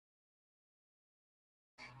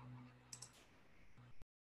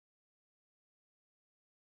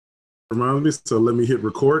reminds me, so let me hit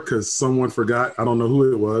record because someone forgot. I don't know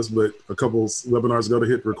who it was, but a couple webinars ago to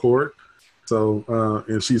hit record. So,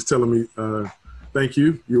 and she's telling me, thank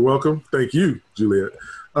you. You're welcome. Thank you, Juliet.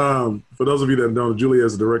 For those of you that don't know, Juliet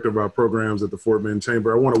is the director of our programs at the Fort Bend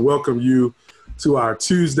Chamber. I want to welcome you to our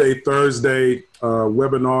Tuesday, Thursday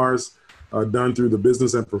webinars done through the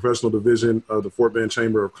Business and Professional Division of the Fort Bend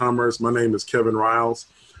Chamber of Commerce. My name is Kevin Riles.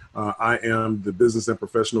 I am the Business and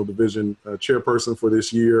Professional Division chairperson for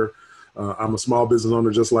this year. I'm a small business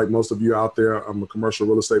owner, just like most of you out there. I'm a commercial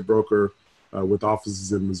real estate broker with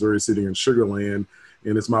offices in Missouri City and Sugar Land.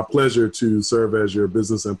 And it's my pleasure to serve as your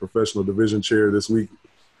Business and Professional Division chair this week,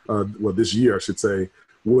 this year, I should say.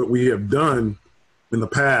 What we have done in the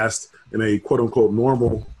past in a quote unquote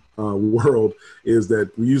normal world is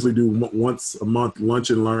that we usually do once a month lunch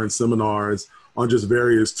and learn seminars on just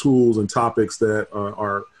various tools and topics that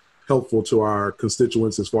are helpful to our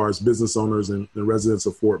constituents as far as business owners and residents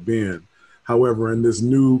of Fort Bend. However, in this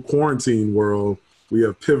new quarantine world, we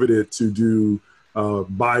have pivoted to do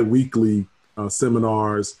bi-weekly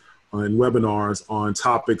seminars and webinars on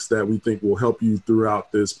topics that we think will help you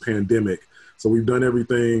throughout this pandemic. So we've done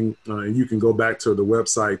everything, and you can go back to the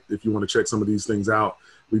website if you want to check some of these things out.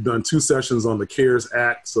 We've done 2 sessions on the CARES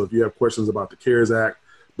Act. So if you have questions about the CARES Act,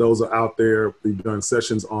 those are out there. We've done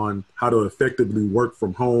sessions on how to effectively work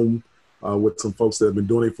from home with some folks that have been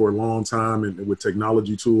doing it for a long time and with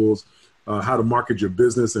technology tools, how to market your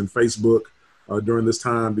business in Facebook during this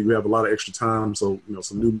time. We have a lot of extra time, so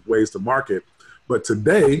some new ways to market. But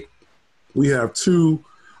today, we have 2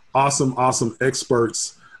 awesome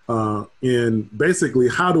experts in basically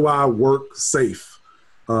how do I work safe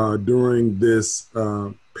during this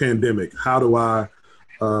pandemic? How do I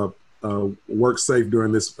work safe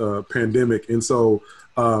during this pandemic? And so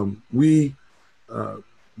the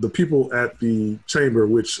people at the chamber,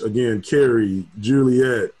 which again, Carrie,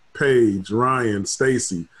 Juliet, Paige, Ryan,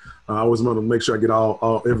 Stacy, I always want to make sure I get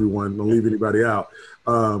everyone, don't leave anybody out,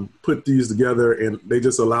 put these together, and they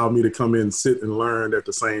just allow me to come in, sit and learn at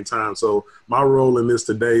the same time. So my role in this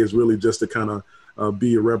today is really just to kind of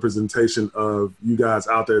be a representation of you guys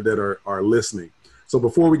out there that are listening. So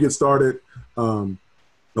before we get started, I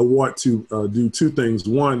want to do 2 things.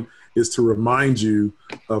 One is to remind you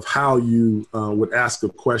of how you would ask a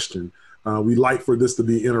question. We like for this to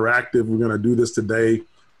be interactive. We're going to do this today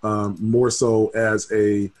more so as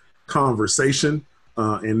a conversation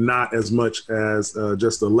and not as much as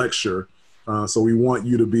just a lecture. So we want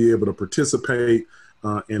you to be able to participate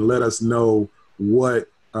and let us know what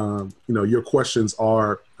your questions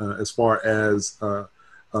are as far as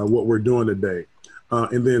what we're doing today.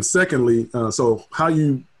 And then secondly, so how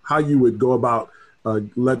you would go about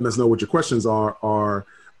letting us know what your questions are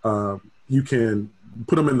you can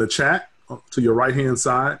put them in the chat to your right-hand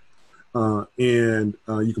side, and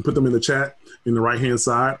you can put them in the chat in the right-hand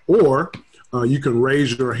side, or you can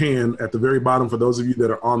raise your hand at the very bottom. For those of you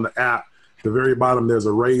that are on the app, at the very bottom, there's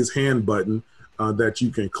a raise hand button that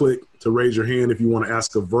you can click to raise your hand if you want to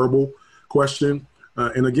ask a verbal question.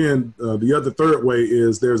 And again, the third way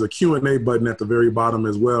is there's a Q&A button at the very bottom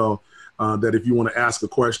as well, that if you want to ask a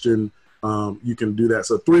question, you can do that.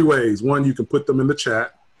 So 3 ways. 1, you can put them in the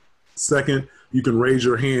chat. 2nd, you can raise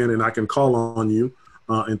your hand and I can call on you.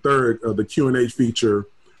 And 3rd, the Q&A feature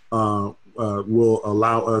will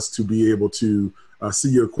allow us to be able to see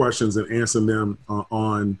your questions and answer them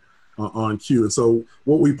on cue. And so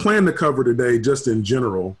what we plan to cover today, just in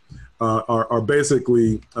general, are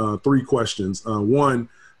basically 3 questions. 1,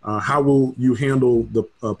 how will you handle the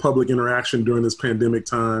public interaction during this pandemic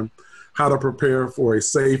time? How to prepare for a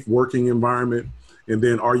safe working environment? And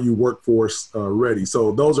then, are you workforce ready?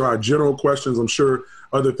 So those are our general questions. I'm sure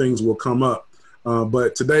other things will come up.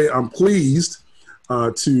 But today I'm pleased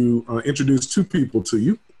to introduce 2 people to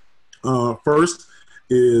you. First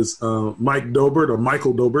is Mike Dobert, or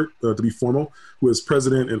Michael Dobert, to be formal, who is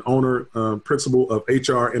president and owner, principal of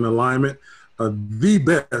HR in Alignment, the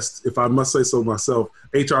best, if I must say so myself,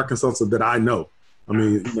 HR consultant that I know. I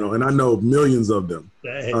mean, and I know millions of them.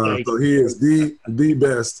 So he is the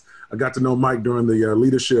best. I got to know Mike during the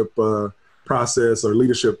leadership process or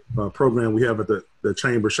leadership program we have at the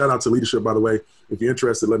chamber. Shout out to leadership, by the way. If you're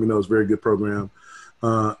interested, let me know. It's a very good program.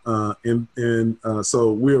 So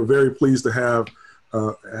we are very pleased to have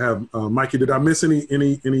Mikey. Did I miss any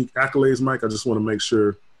accolades, Mike? I just want to make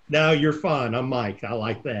sure. No, you're fine. I'm Mike. I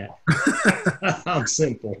like that. I'm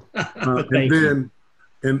simple.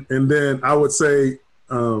 And then I would say,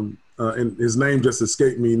 and his name just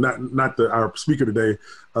escaped me, not our speaker today.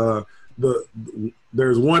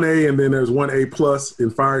 There's 1A and then there's 1A plus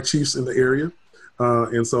in fire chiefs in the area.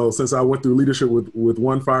 And so since I went through leadership with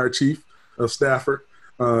 1 fire chief of Stafford,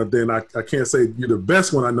 then I can't say you're the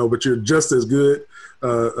best one I know, but you're just as good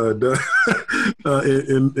in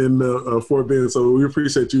Fort Bend. So we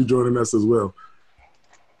appreciate you joining us as well.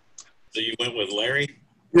 So you went with Larry?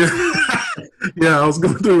 Yeah, yeah, I was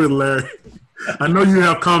going through with Larry. I know you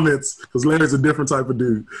have comments because Larry's a different type of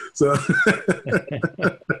dude. So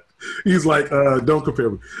he's like, don't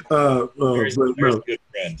compare me. Larry's a good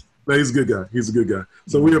friend. He's a good guy. He's a good guy.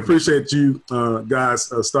 So we appreciate you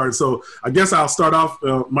guys starting. So I guess I'll start off.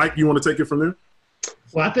 Mike, you want to take it from there?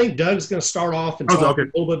 Well, I think Doug's going to start off and talk a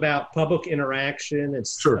little bit about public interaction and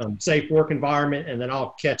safe work environment, and then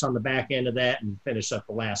I'll catch on the back end of that and finish up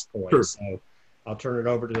the last point. Sure. So I'll turn it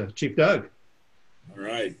over to Chief Doug. All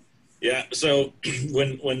right. Yeah. So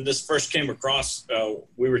when this first came across,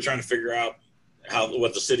 we were trying to figure out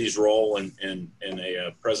what the city's role in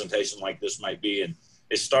a presentation like this might be, and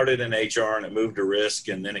it started in HR and it moved to risk,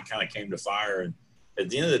 and then it kind of came to fire. And at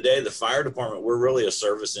the end of the day, the fire department, we're really a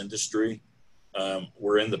service industry.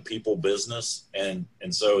 We're in the people business, and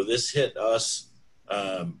so this hit us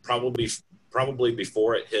probably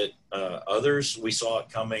before it hit others. We saw it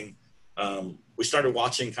coming. We started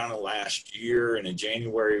watching kind of last year, and in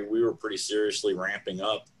January we were pretty seriously ramping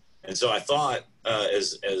up. And so I thought,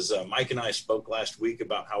 as Mike and I spoke last week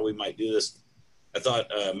about how we might do this, I thought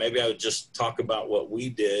maybe I would just talk about what we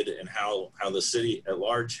did and how the city at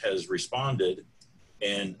large has responded,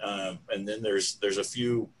 and then there's a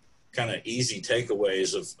few kind of easy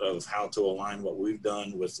takeaways of how to align what we've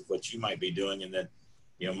done with what you might be doing. And then,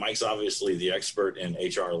 Mike's obviously the expert in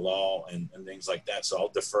HR law and things like that. So I'll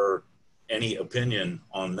defer any opinion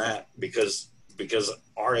on that because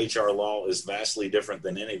our HR law is vastly different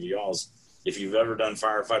than any of y'all's. If you've ever done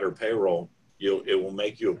firefighter payroll, it will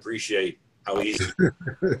make you appreciate how easy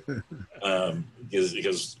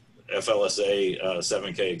because FLSA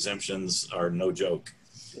 7K exemptions are no joke.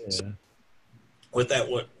 Yeah. So with that,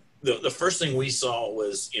 the first thing we saw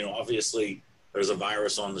was, obviously there's a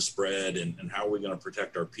virus on the spread, and how are we going to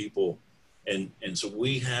protect our people? And so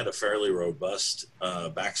we had a fairly robust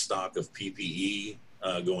backstock of PPE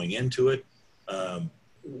going into it.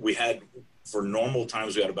 We had, for normal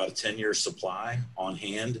times, we had about a 10-year supply on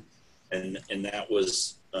hand, and that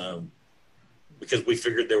was because we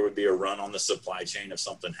figured there would be a run on the supply chain if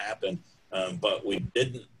something happened, but we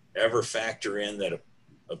didn't ever factor in that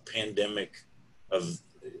a pandemic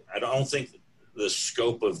I don't think the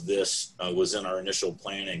scope of this was in our initial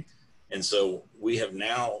planning. And so we have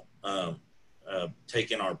now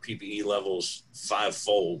taken our PPE levels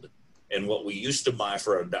 5-fold. And what we used to buy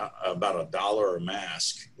for about $1 a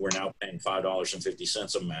mask, we're now paying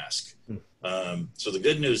 $5.50 a mask. So the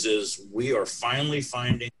good news is we are finally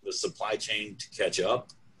finding the supply chain to catch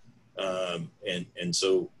up. And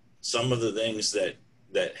so some of the things that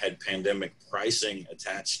had pandemic pricing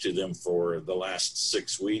attached to them for the last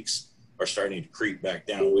 6 weeks are starting to creep back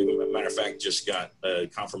down. We, as a matter of fact, just got a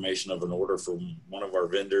confirmation of an order from one of our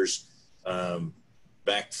vendors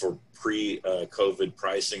back for pre-COVID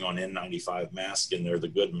pricing on N95 masks, and they're the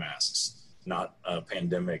good masks, not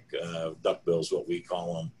pandemic duckbills, what we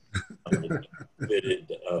call them,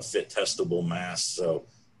 fitted, fit testable masks. So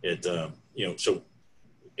so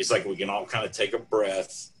it's like we can all kind of take a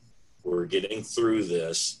breath. We're getting through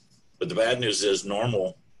this, but the bad news is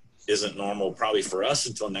normal isn't normal probably for us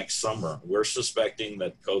until next summer. We're suspecting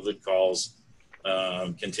that COVID calls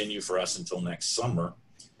continue for us until next summer,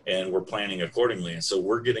 and we're planning accordingly. And so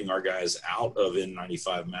we're getting our guys out of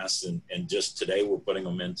N95 masks, and just today we're putting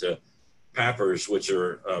them into PAPRs, which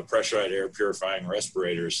are pressurized air purifying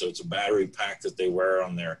respirators. So it's a battery pack that they wear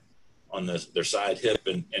on their side hip,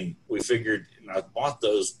 and we figured, and I bought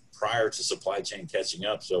those prior to supply chain catching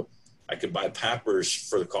up, so I could buy PAPRs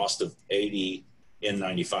for the cost of 80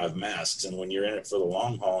 N95 masks. And when you're in it for the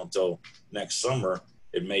long haul until next summer,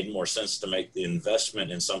 it made more sense to make the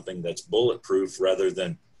investment in something that's bulletproof rather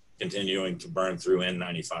than continuing to burn through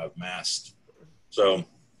N95 masks. So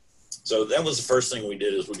that was the first thing we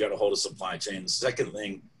did, is we got a hold of supply chain. The second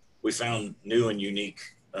thing, we found new and unique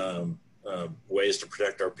ways to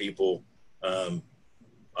protect our people,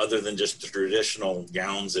 other than just the traditional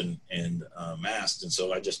gowns and masks. And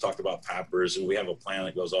so I just talked about PAPRs, and we have a plan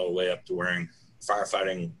that goes all the way up to wearing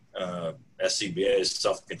firefighting SCBA's,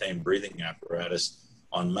 self-contained breathing apparatus,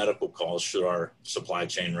 on medical calls should our supply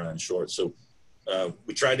chain run short. So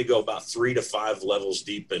we tried to go about 3 to 5 levels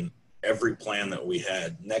deep in every plan that we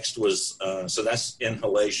had. Next was, so that's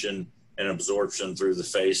inhalation and absorption through the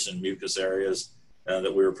face and mucus areas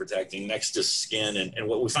that we were protecting. Next is skin. And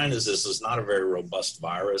what we find is this is not a very robust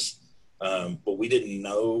virus, but we didn't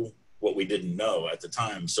know what we didn't know at the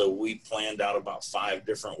time. So we planned out about 5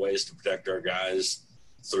 different ways to protect our guys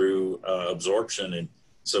through absorption.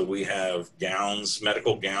 So we have gowns,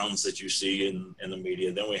 medical gowns that you see in the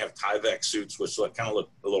media. Then we have Tyvek suits, which kind of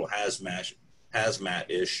look a little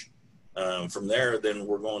hazmat-ish. From there, then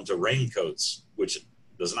we're going to raincoats, which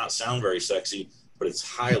does not sound very sexy, but it's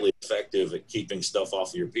highly effective at keeping stuff off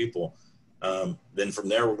of your people. Then from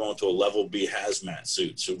there, we're going to a level B hazmat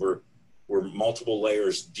suit. So we're multiple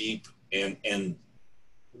layers deep, and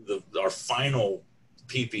our final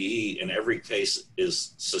PPE in every case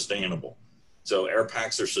is sustainable. So air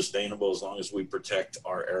packs are sustainable as long as we protect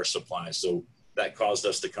our air supply. So that caused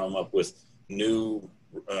us to come up with new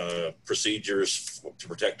procedures to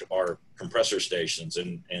protect our compressor stations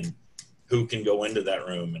and who can go into that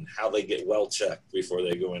room and how they get well checked before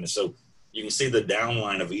they go in. So you can see the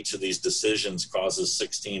downline of each of these decisions causes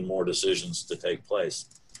 16 more decisions to take place.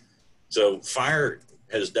 So fire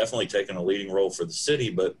has definitely taken a leading role for the city,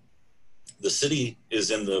 but the city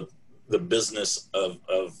is in the business of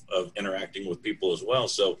interacting with people as well.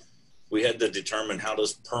 So we had to determine, how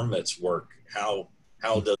does permits work? How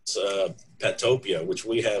does Petopia, which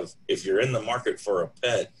we have, if you're in the market for a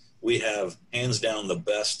pet, we have hands down the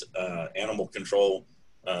best animal control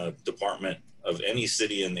department of any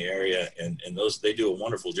city in the area, and they do a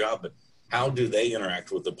wonderful job. But how do they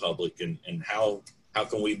interact with the public, and how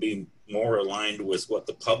can we be more aligned with what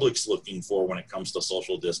the public's looking for when it comes to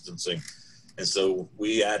social distancing? And so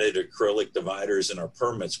we added acrylic dividers in our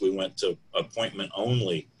permits. We went to appointment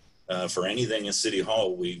only for anything in City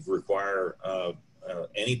Hall. We require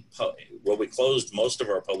we closed most of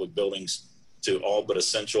our public buildings to all but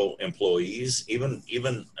essential employees. Even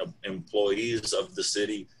employees of the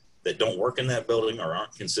city that don't work in that building or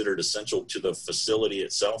aren't considered essential to the facility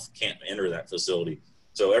itself can't enter that facility.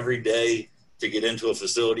 So every day to get into a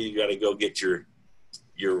facility, you got to go get your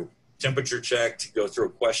temperature checked, go through a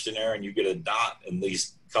questionnaire, and you get a dot, and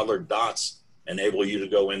these colored dots enable you to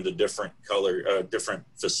go into different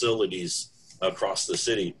facilities across the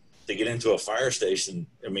city. To get into a fire station,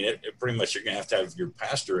 I mean, it pretty much, you're going to have your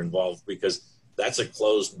pastor involved, because that's a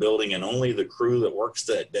closed building and only the crew that works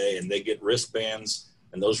that day, and they get wristbands,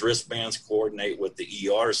 and those wristbands coordinate with the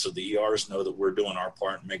ERs, so the ERs know that we're doing our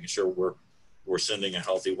part and making sure we're sending a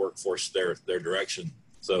healthy workforce their direction.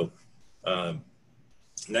 So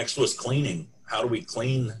next was cleaning. How do we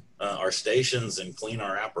clean our stations and clean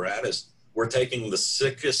our apparatus? We're taking the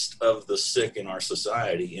sickest of the sick in our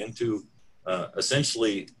society into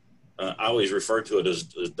essentially, I always refer to it as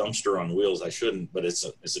a dumpster on wheels. I shouldn't, but it's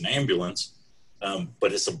an ambulance,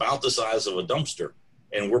 but it's about the size of a dumpster.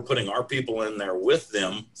 And we're putting our people in there with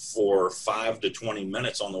them for 5 to 20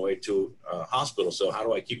 minutes on the way to a hospital. So how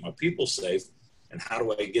do I keep my people safe? And how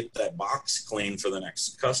do I get that box clean for the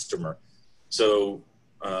next customer? So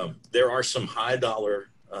there are some high dollar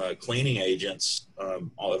cleaning agents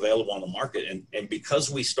available on the market. And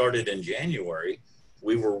because we started in January,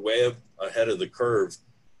 we were way ahead of the curve.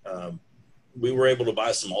 We were able to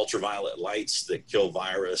buy some ultraviolet lights that kill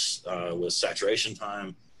virus with saturation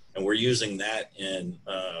time. And we're using that in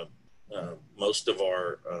most of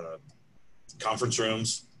our conference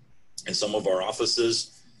rooms and some of our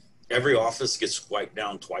offices. Every office gets wiped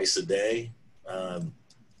down twice a day.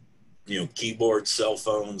 Keyboards, cell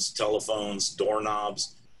phones, telephones,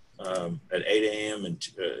 doorknobs. At 8 a.m. and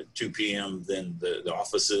 2 p.m., then the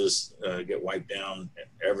offices get wiped down.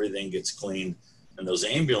 Everything gets cleaned. And those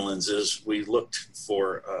ambulances, we looked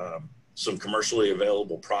for some commercially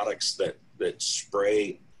available products that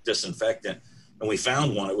spray disinfectant. And we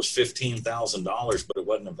found one. It was $15,000, but it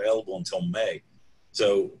wasn't available until May.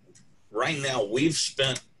 So right now,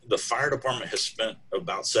 the fire department has spent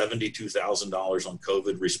about $72,000 on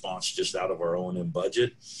COVID response just out of our O&M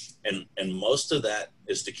budget. And most of that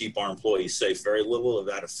is to keep our employees safe. Very little of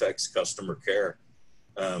that affects customer care.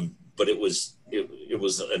 But it was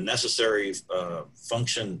a necessary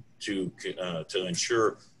function to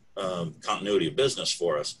ensure continuity of business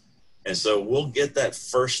for us. And so we'll get that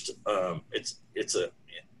first, the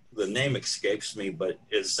name escapes me, but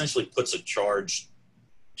it essentially puts a charge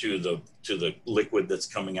to the liquid that's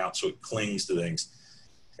coming out, so it clings to things.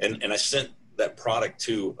 And I sent that product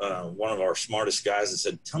to one of our smartest guys and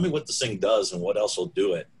said, tell me what this thing does and what else will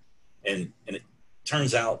do it. And it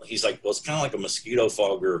turns out, he's like, well, it's kind of like a mosquito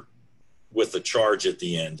fogger with a charge at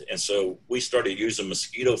the end. And so we started using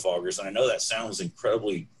mosquito foggers. And I know that sounds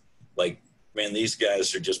incredibly like, man, these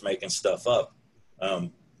guys are just making stuff up.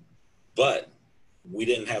 But we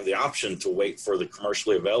didn't have the option to wait for the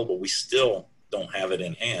commercially available. We still don't have it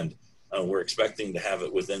in hand. We're expecting to have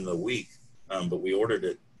it within the week, but we ordered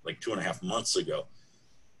it like 2.5 months ago.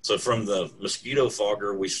 So from the mosquito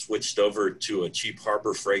fogger, we switched over to a cheap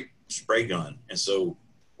Harbor Freight spray gun. And so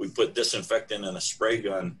we put disinfectant in a spray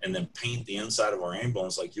gun and then paint the inside of our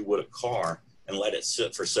ambulance like you would a car and let it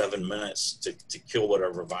sit for 7 minutes to kill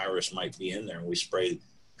whatever virus might be in there. And we spray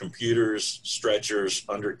computers, stretchers,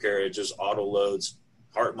 undercarriages, auto loads,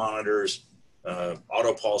 heart monitors,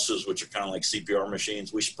 auto pulses, which are kind of like CPR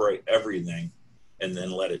machines. We spray everything and then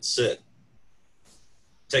let it sit.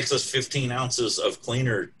 Takes us 15 ounces of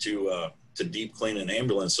cleaner to deep clean an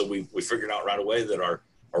ambulance. So we figured out right away that our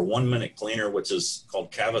 1 minute cleaner, which is called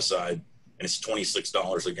Cavicide, and it's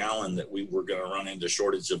 $26 a gallon, that we were going to run into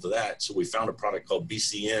shortage of that. So we found a product called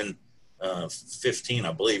BCN 15,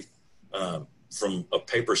 I believe, from a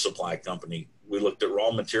paper supply company. We looked at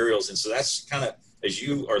raw materials. And so that's kind of, as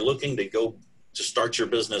you are looking to go to start your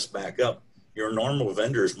business back up, your normal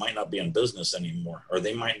vendors might not be in business anymore, or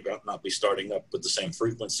they might not be starting up with the same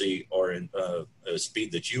frequency or in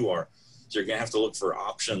speed that you are. So you're going to have to look for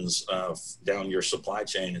options down your supply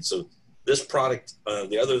chain. And so this product,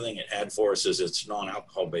 the other thing it had for us is it's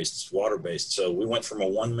non-alcohol based, it's water based. So we went from a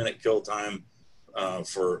 1 minute kill time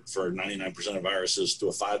for 99% of viruses to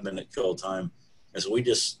a 5 minute kill time. And so we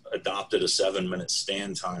just adopted a 7 minute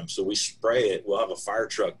stand time. So we spray it, we'll have a fire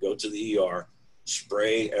truck go to the ER,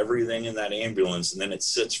 spray everything in that ambulance, and then it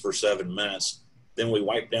sits for 7 minutes. Then we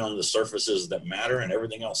wipe down the surfaces that matter and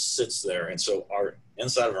everything else sits there. And so our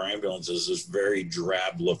inside of our ambulances is very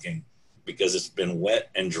drab looking because it's been wet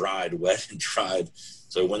and dried.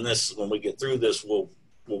 So when we get through this, we'll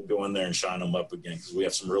go in there and shine them up again because we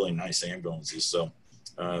have some really nice ambulances. So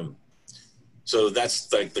so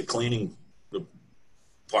that's like the cleaning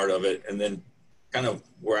part of it. And then kind of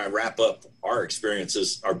where I wrap up our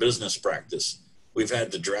experiences, our business practice. We've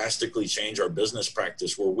had to drastically change our business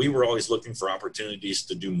practice where we were always looking for opportunities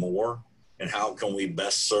to do more and how can we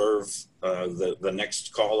best serve the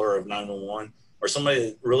next caller of 911 or somebody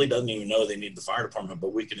that really doesn't even know they need the fire department,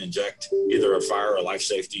 but we can inject either a fire or life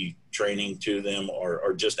safety training to them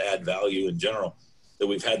or just add value in general, that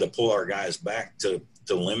we've had to pull our guys back to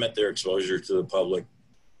limit their exposure to the public.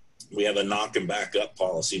 We have a knock and back up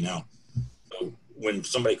policy now. So when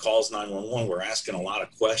somebody calls 911, we're asking a lot of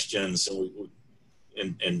questions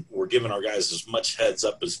and we're giving our guys as much heads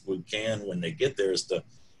up as we can when they get there as to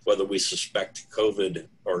whether we suspect COVID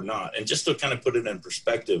or not. And just to kind of put it in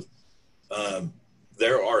perspective,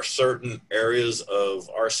 there are certain areas of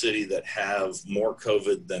our city that have more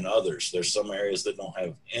COVID than others. There's some areas that don't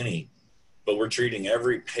have any, but we're treating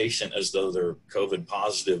every patient as though they're COVID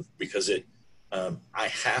positive because I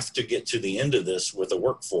have to get to the end of this with a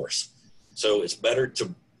workforce. So it's better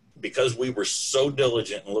because we were so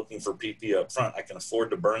diligent in looking for PPE up front, I can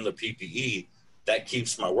afford to burn the PPE. That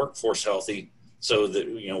keeps my workforce healthy so that,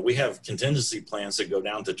 we have contingency plans that go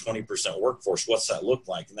down to 20% workforce. What's that look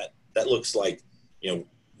like? And that looks like,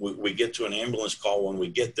 we get to an ambulance call. When we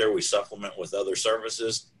get there, we supplement with other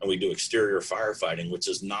services and we do exterior firefighting, which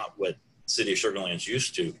is not what City of Sugar Land's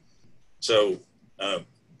used to. So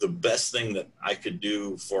the best thing that I could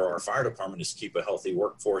do for our fire department is keep a healthy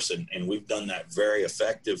workforce. And we've done that very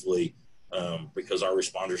effectively because our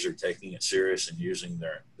responders are taking it serious and using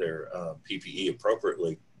their PPE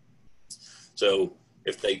appropriately. So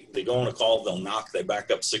if they go on a call, they'll knock, they back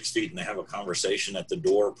up 6 feet and they have a conversation at the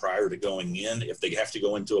door prior to going in. If they have to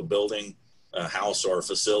go into a building, a house or a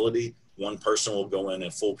facility, one person will go in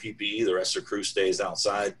full PPE, the rest of the crew stays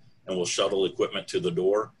outside and will shuttle equipment to the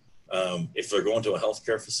door. If they're going to a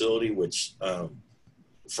healthcare facility, which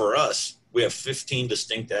for us, we have 15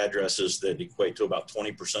 distinct addresses that equate to about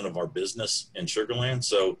 20% of our business in Sugar Land.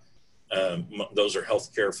 So those are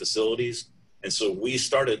healthcare facilities. And so we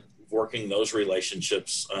started working those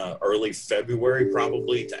relationships early February,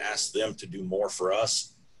 probably, to ask them to do more for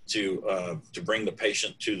us, to bring the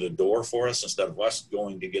patient to the door for us instead of us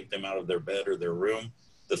going to get them out of their bed or their room.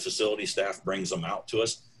 The facility staff brings them out to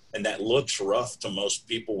us. And that looks rough to most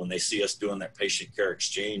people when they see us doing that patient care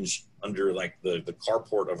exchange under like the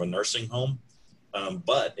carport of a nursing home.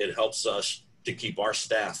 But it helps us to keep our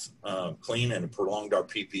staff clean and prolonged our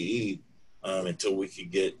PPE until we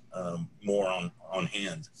could get more on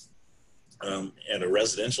hand. At a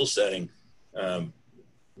residential setting,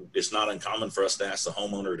 it's not uncommon for us to ask the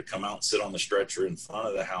homeowner to come out and sit on the stretcher in front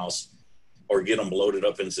of the house or get them loaded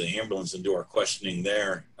up into the ambulance and do our questioning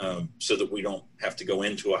there so that we don't have to go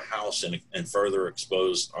into a house and further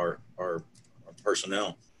expose our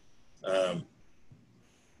personnel.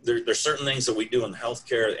 There's certain things that we do in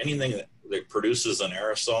healthcare. Anything that produces an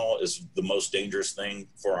aerosol is the most dangerous thing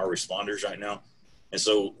for our responders right now. And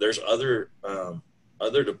so there's other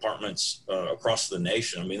departments across the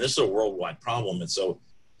nation. I mean, this is a worldwide problem. And so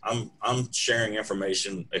I'm sharing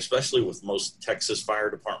information, especially with most Texas fire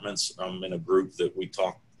departments. I'm in a group that we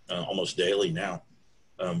talk almost daily now.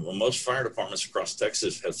 Well, most fire departments across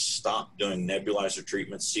Texas have stopped doing nebulizer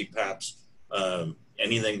treatments, CPAPs,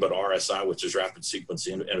 anything but RSI, which is rapid sequence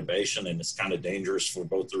intubation, and it's kind of dangerous for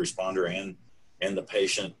both the responder and the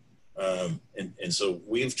patient. And so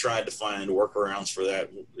we've tried to find workarounds for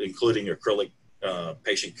that, including acrylic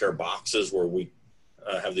patient care boxes, where we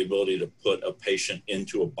have the ability to put a patient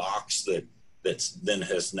into a box that then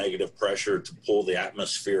has negative pressure to pull the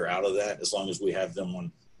atmosphere out of that. As long as we have them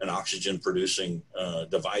on an oxygen producing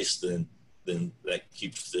device, then that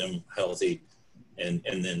keeps them healthy. And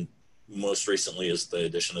then most recently is the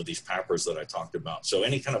addition of these PAPRs that I talked about. So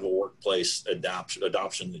any kind of a workplace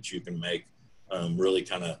adoption that you can make really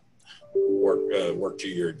kind of work to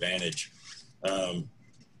your advantage.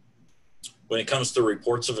 When it comes to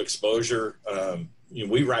reports of exposure,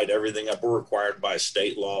 we write everything up. We're required by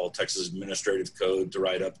state law, Texas Administrative Code, to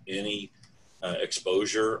write up any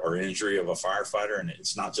exposure or injury of a firefighter. And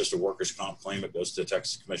it's not just a workers' comp claim. It goes to the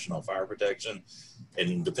Texas Commission on Fire Protection.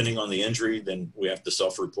 And depending on the injury, then we have to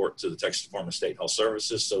self-report to the Texas Department of State Health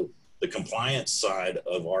Services. So the compliance side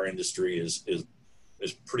of our industry is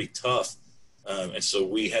pretty tough. And so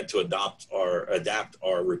we had to adapt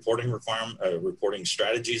our reporting reporting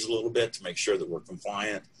strategies a little bit to make sure that we're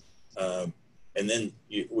compliant. And then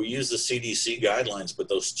we use the CDC guidelines, but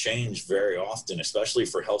those change very often, especially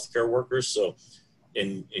for healthcare workers. So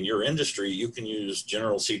in your industry, you can use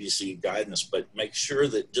general CDC guidance, but make sure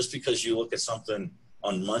that just because you look at something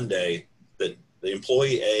on Monday, that the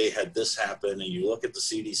employee A had this happen, and you look at the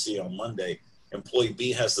CDC on Monday, employee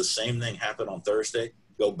B has the same thing happen on Thursday,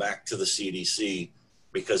 go back to the CDC,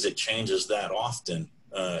 because it changes that often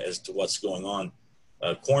as to what's going on.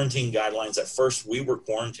 Quarantine guidelines, at first we were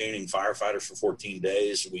quarantining firefighters for 14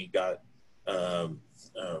 days. We got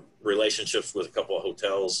relationships with a couple of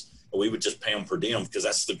hotels. We would just pay them per diem, because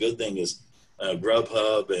that's the good thing is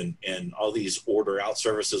Grubhub and all these order out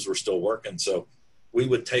services were still working. So we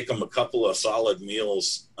would take them a couple of solid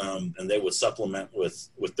meals and they would supplement with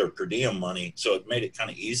their per diem money. So it made it kind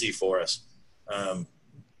of easy for us.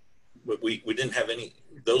 But we didn't have any,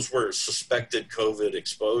 those were suspected COVID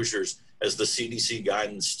exposures. As the CDC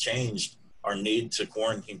guidance changed, our need to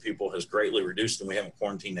quarantine people has greatly reduced, and we haven't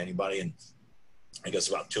quarantined anybody in, I guess,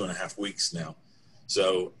 about 2.5 weeks now.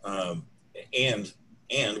 So, and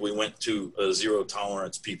we went to a zero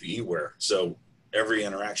tolerance PPE wear. So every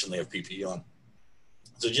interaction they have PPE on.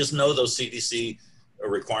 So just know those CDC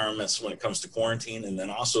requirements when it comes to quarantine, and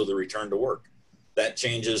then also the return to work. That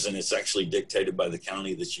changes, and it's actually dictated by the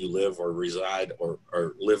county that you live or reside or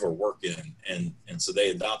live or work in. And so they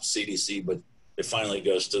adopt CDC, but it finally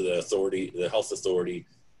goes to the authority, the health authority.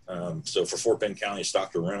 So for Fort Bend County, it's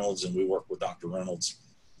Dr. Reynolds, and we work with Dr. Reynolds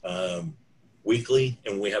weekly.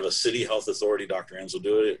 And we have a city health authority, Dr.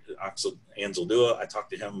 Anzaldua. I talk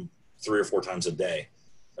to him 3 or 4 times a day,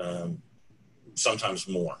 sometimes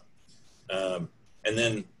more. And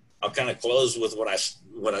then I'll kind of close with what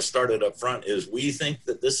I started up front is we think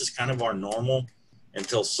that this is kind of our normal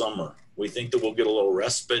until summer. We think that we'll get a little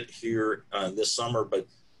respite here this summer, but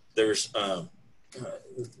there's enough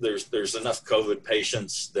COVID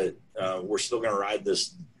patients that we're still going to ride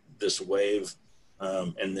this wave,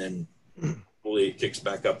 and then hopefully it kicks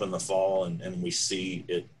back up in the fall, and we see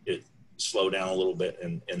it slow down a little bit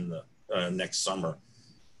in the next summer.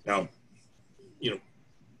 Now,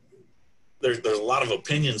 there's a lot of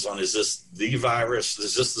opinions on, is this the virus?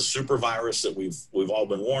 Is this the super virus that we've all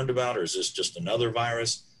been warned about, or is this just another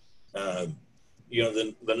virus? The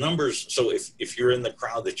numbers. So if you're in the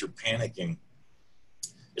crowd that you're panicking,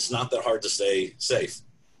 it's not that hard to stay safe.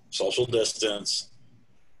 Social distance,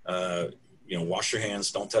 wash your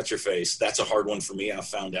hands, don't touch your face. That's a hard one for me. I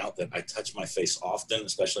found out that I touch my face often,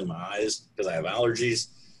 especially my eyes, because I have allergies,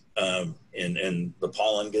 and the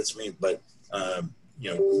pollen gets me. But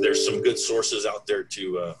there's some good sources out there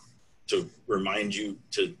to remind you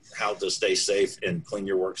to how to stay safe and clean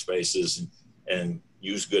your workspaces and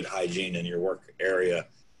use good hygiene in your work area.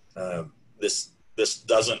 This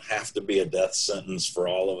doesn't have to be a death sentence for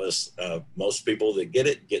all of us. Most people that get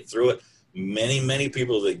it get through it. Many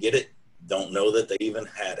people that get it don't know that they even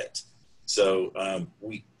had it. So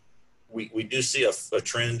we do see a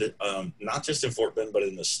trend, not just in Fort Bend, but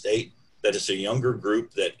in the state, that it's a younger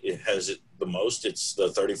group that it has it the most. It's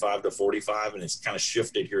the 35 to 45, and it's kind of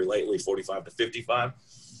shifted here lately, 45 to 55.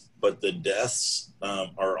 But the deaths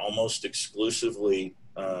are almost exclusively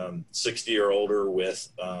 60 or older with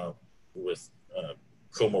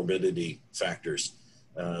comorbidity factors.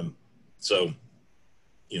 So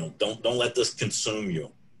don't let this consume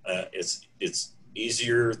you. It's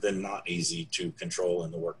easier than not easy to control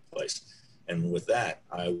in the workplace. And with that,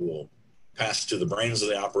 I will pass to the brains of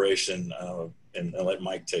the operation, and let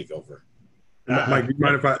Mike take over. Mike, do you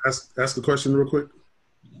mind if I ask the question real quick?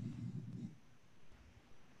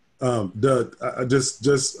 Doug,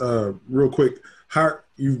 just real quick,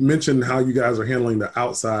 you mentioned how you guys are handling the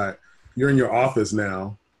outside. You're in your office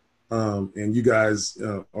now, and you guys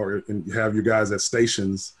and you have your guys at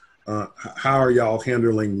stations. How are y'all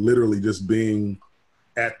handling literally just being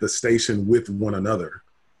at the station with one another,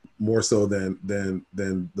 more so than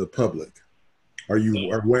the public? Are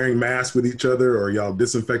you wearing masks with each other, or are y'all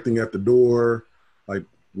disinfecting at the door? Like,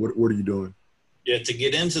 what are you doing? Yeah, to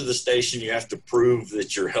get into the station, you have to prove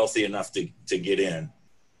that you're healthy enough to get in.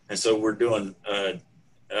 And so we're doing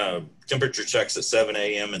temperature checks at 7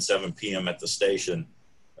 a.m. and 7 p.m. at the station.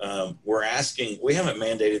 We haven't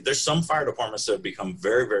mandated, there's some fire departments that have become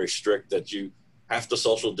very, very strict that you have to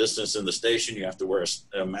social distance in the station. You have to wear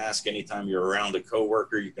a mask anytime you're around a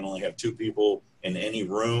coworker. You can only have 2 people in any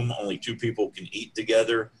room. Only 2 people can eat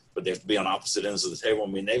together, but they have to be on opposite ends of the table.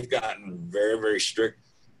 I mean, they've gotten very, very strict.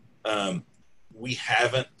 We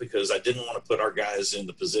haven't, because I didn't want to put our guys in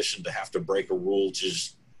the position to have to break a rule.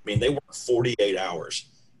 They work 48 hours,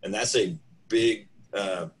 and that's a big,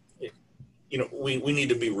 we need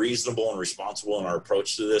to be reasonable and responsible in our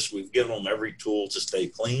approach to this. We've given them every tool to stay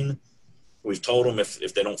clean. We've told them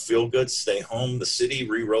if they don't feel good, stay home. The city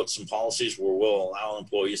rewrote some policies where we'll allow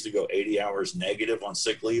employees to go 80 hours negative on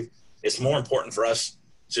sick leave. It's more important for us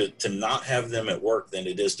to not have them at work than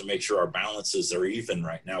it is to make sure our balances are even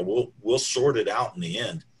right now. We'll sort it out in the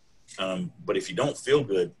end. But if you don't feel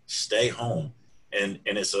good, stay home. And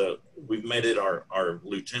we've made it our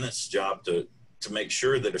lieutenant's job to make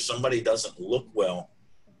sure that if somebody doesn't look well,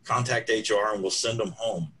 contact HR and we'll send them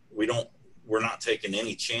home. We're not taking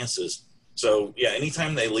any chances. So yeah,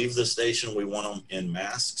 anytime they leave the station, we want them in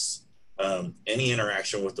masks. Any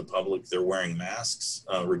interaction with the public, they're wearing masks,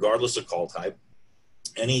 regardless of call type.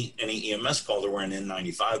 Any EMS call, they're wearing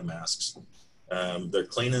N95 masks. They're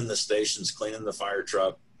cleaning the stations, cleaning the fire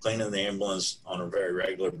truck, cleaning the ambulance on a very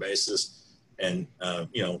regular basis. And,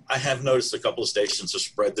 I have noticed a couple of stations have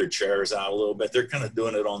spread their chairs out a little bit. They're kind of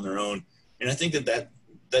doing it on their own. And I think that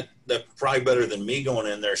probably better than me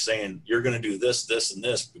going in there saying, you're going to do this, this, and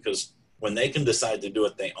this, because when they can decide to do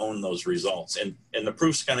it, they own those results. And the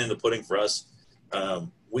proof's kind of in the pudding for us.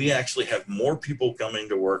 We actually have more people coming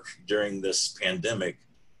to work during this pandemic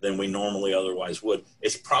than we normally otherwise would.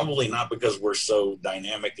 It's probably not because we're so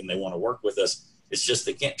dynamic and they want to work with us. It's just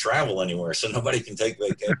they can't travel anywhere, so nobody can take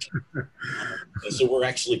vacation. And so we're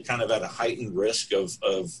actually kind of at a heightened risk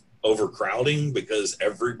of overcrowding because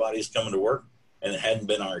everybody's coming to work, and it hadn't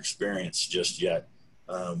been our experience just yet.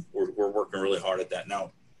 We're working really hard at that.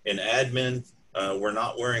 Now, in admin, we're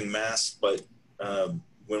not wearing masks, but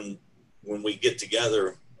when we get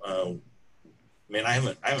together, I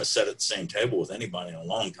haven't sat at the same table with anybody in a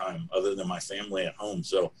long time other than my family at home.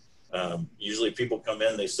 So usually people come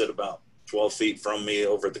in, they sit about 12 feet from me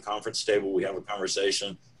over at the conference table. We have a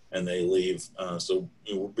conversation and they leave. So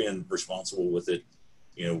we're being responsible with it,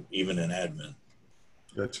 even in admin.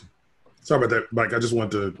 Gotcha. Sorry about that, Mike. I just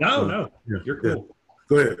want to. No, you're cool. Yeah.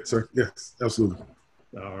 Go ahead, sir. Yes, absolutely.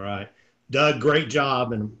 All right. Doug, great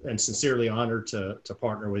job, and sincerely honored to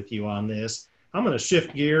partner with you on this. I'm going to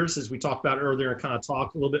shift gears, as we talked about earlier, and kind of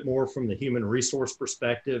talk a little bit more from the human resource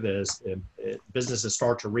perspective as businesses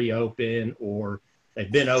start to reopen, or they've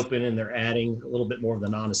been open and they're adding a little bit more of the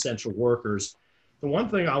non-essential workers. The one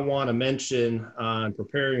thing I want to mention on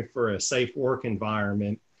preparing for a safe work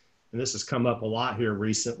environment, and this has come up a lot here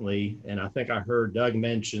recently, and I think I heard Doug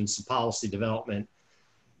mention some policy development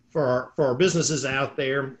for our businesses out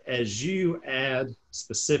there. As you add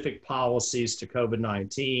specific policies to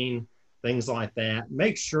COVID-19, things like that,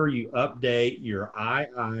 make sure you update your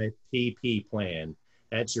IIPP plan.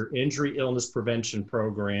 That's your injury illness prevention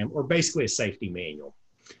program, or basically a safety manual.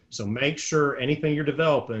 So make sure anything you're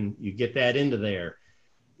developing, you get that into there.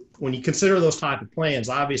 When you consider those type of plans,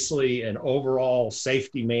 obviously an overall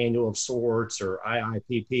safety manual of sorts, or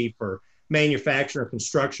IIPP for manufacturing or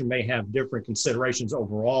construction, may have different considerations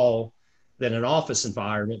overall than an office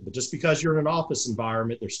environment. But just because you're in an office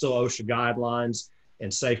environment, there's still OSHA guidelines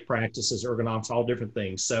and safe practices, ergonomics, all different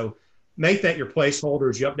things. So make that your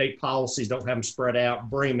placeholders. You update policies, don't have them spread out,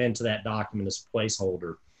 bring them into that document as a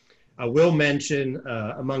placeholder. I will mention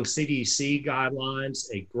among CDC guidelines,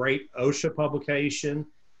 a great OSHA publication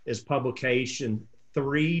is publication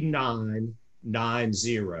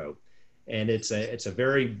 3990. And it's a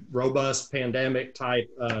very robust pandemic type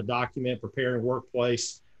document, preparing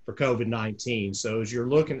workplace for COVID-19. So as you're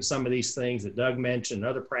looking at some of these things that Doug mentioned,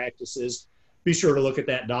 other practices, be sure to look at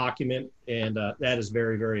that document, and that is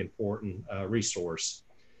very, very important resource.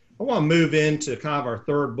 I want to move into kind of our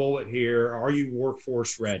third bullet here. Are you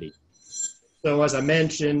workforce ready? So as I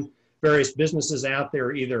mentioned, various businesses out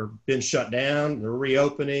there either been shut down, they're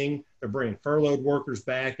reopening, they're bringing furloughed workers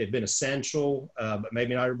back, they've been essential, but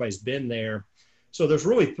maybe not everybody's been there. So there's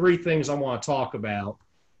really three things I want to talk about.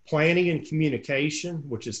 Planning and communication,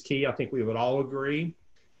 which is key, I think we would all agree.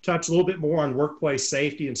 Touch a little bit more on workplace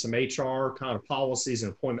safety and some HR kind of policies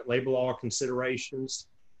and employment labor law considerations.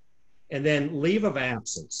 And then leave of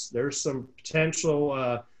absence. There's some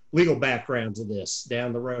potential legal background to this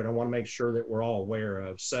down the road I want to make sure that we're all aware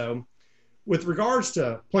of. So with regards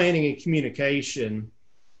to planning and communication,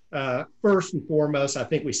 first and foremost, I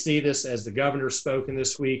think we see this as the governor's spoken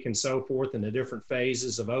this week and so forth in the different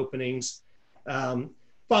phases of openings.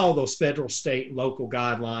 Follow those federal, state, and local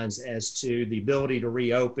guidelines as to the ability to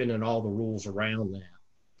reopen and all the rules around that.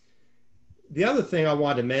 The other thing I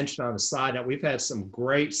wanted to mention on the side note, we've had some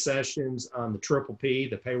great sessions on the PPP,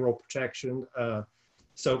 the payroll protection,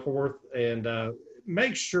 so forth, and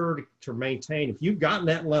make sure to maintain, if you've gotten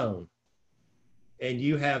that loan and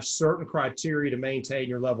you have certain criteria to maintain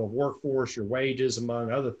your level of workforce, your wages,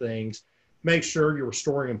 among other things, make sure you're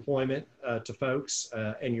restoring employment to folks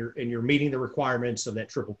and you're meeting the requirements of that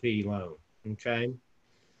PPP loan, okay?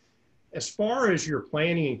 As far as your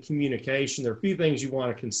planning and communication, there are a few things you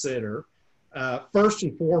want to consider. First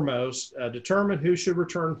and foremost, determine who should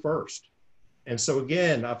return first. And so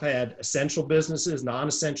again, I've had essential businesses,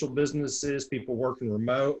 non-essential businesses, people working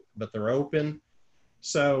remote, but they're open.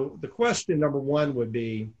 So the question number one would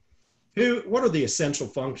be, what are the essential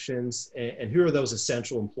functions and who are those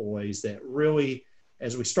essential employees that really,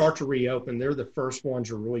 as we start to reopen, they're the first ones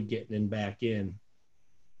you're really getting back in.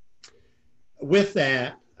 With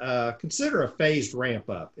that, consider a phased ramp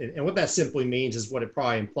up. And what that simply means is what it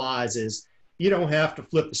probably implies is you don't have to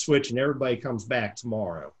flip the switch and everybody comes back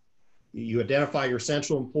tomorrow. You identify your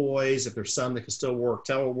essential employees, if there's some that can still work,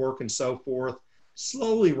 telework and so forth,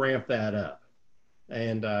 slowly ramp that up.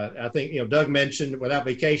 And I think, Doug mentioned without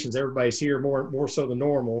vacations, everybody's here more so than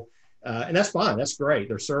normal. And that's fine, that's great.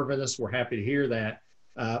 They're serving us, we're happy to hear that.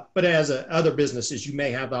 But as other businesses, you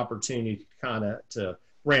may have the opportunity to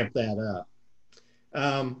ramp that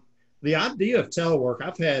up. The idea of telework,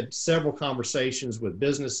 I've had several conversations with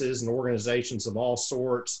businesses and organizations of all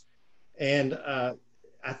sorts. And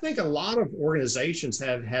I think a lot of organizations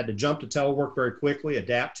have had to jump to telework very quickly,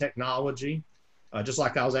 adapt technology. Just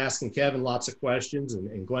like I was asking Kevin lots of questions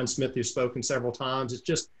and Glenn Smith, who's spoken several times. It's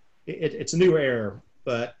just, it's a new era.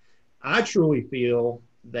 But I truly feel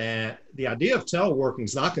that the idea of teleworking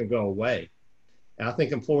is not going to go away. And I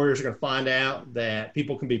think employers are going to find out that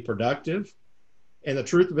people can be productive. And the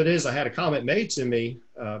truth of it is, I had a comment made to me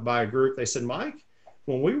by a group. They said, Mike,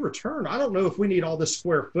 when we return, I don't know if we need all this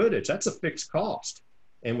square footage. That's a fixed cost.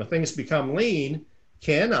 And when things become lean,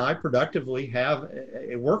 can I productively have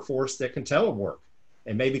a workforce that can telework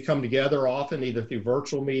and maybe come together often either through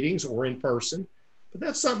virtual meetings or in person? But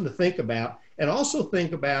that's something to think about. And also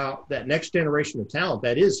think about that next generation of talent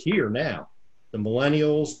that is here now. The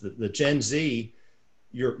millennials, the Gen Z,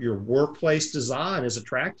 your workplace design is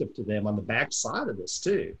attractive to them on the backside of this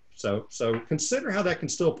too. So consider how that can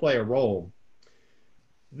still play a role.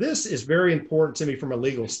 This is very important to me from a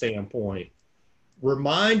legal standpoint.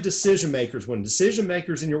 Remind decision makers, when decision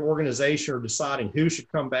makers in your organization are deciding who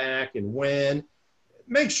should come back and when,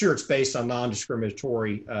 make sure it's based on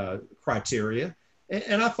non-discriminatory criteria.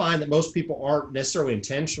 And I find that most people aren't necessarily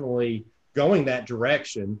intentionally going that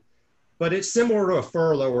direction, but it's similar to a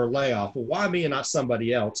furlough or a layoff. Well, why me and not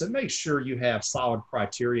somebody else? And make sure you have solid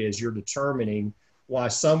criteria as you're determining why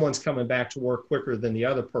someone's coming back to work quicker than the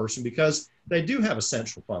other person, because they do have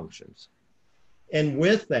essential functions. And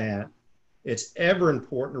with that, it's ever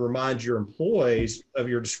important to remind your employees of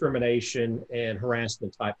your discrimination and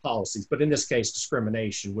harassment type policies, but in this case,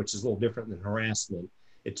 discrimination, which is a little different than harassment.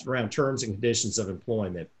 It's around terms and conditions of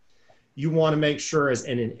employment. You want to make sure,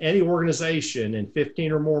 and in any organization, in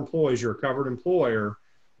 15 or more employees, you're a covered employer.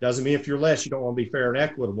 Doesn't mean if you're less, you don't want to be fair and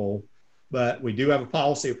equitable, but we do have a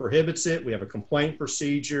policy that prohibits it. We have a complaint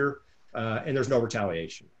procedure, and there's no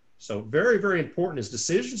retaliation. So very, very important as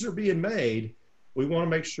decisions are being made, we want to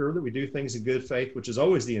make sure that we do things in good faith, which is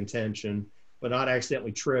always the intention, but not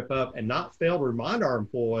accidentally trip up and not fail to remind our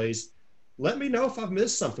employees, let me know if I've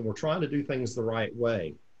missed something. We're trying to do things the right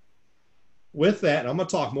way. With that, and I'm going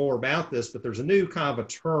to talk more about this, but there's a new kind of a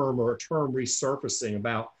term resurfacing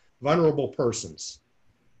about vulnerable persons.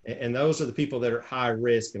 And those are the people that are at high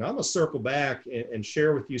risk. And I'm going to circle back and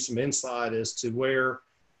share with you some insight as to where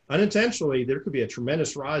unintentionally there could be a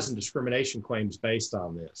tremendous rise in discrimination claims based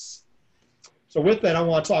on this. So with that, I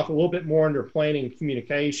want to talk a little bit more under planning and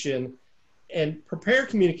communication. and prepare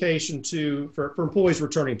communication for employees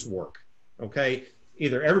returning to work. Okay,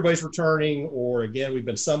 either everybody's returning, or again, we've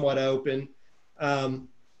been somewhat open.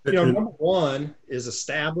 Number one is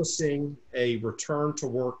establishing a return to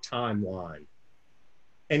work timeline.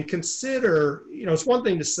 And consider, it's one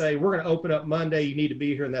thing to say, we're going to open up Monday, you need to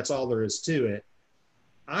be here, and that's all there is to it.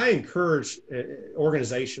 I encourage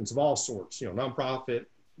organizations of all sorts, nonprofit,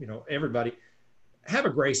 everybody, have a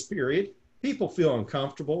grace period. People feel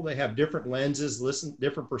uncomfortable. They have different lenses,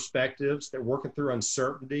 different perspectives. They're working through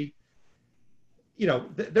uncertainty.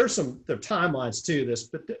 There's there are timelines to this,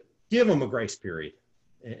 but give them a grace period.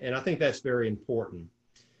 And I think that's very important.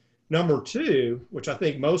 Number two, which I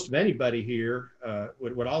think most of anybody here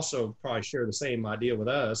would also probably share the same idea with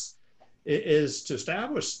us, is to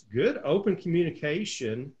establish good open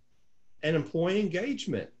communication and employee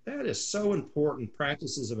engagement. That is so important,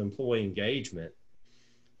 practices of employee engagement.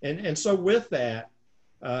 And so with that,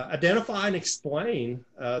 identify and explain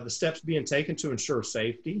the steps being taken to ensure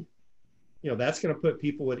safety. That's going to put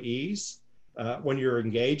people at ease. When you're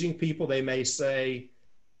engaging people, they may say,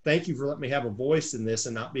 thank you for letting me have a voice in this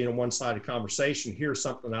and not being a one-sided conversation. Here's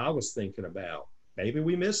something I was thinking about. Maybe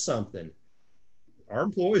we missed something. Our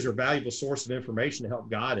employees are a valuable source of information to help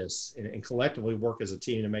guide us and collectively work as a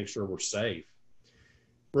team to make sure we're safe.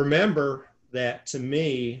 Remember that, to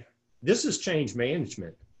me, this is change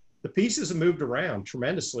management. The pieces have moved around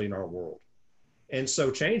tremendously in our world. And so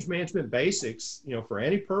change management basics, for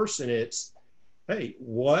any person, it's, hey,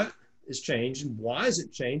 what is changing? Why is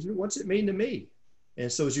it changing? What's it mean to me? And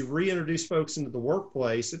so as you reintroduce folks into the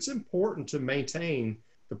workplace, it's important to maintain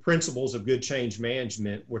the principles of good change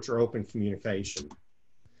management, which are open communication.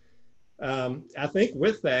 I think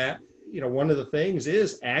with that, one of the things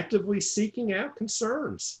is actively seeking out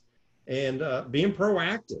concerns and being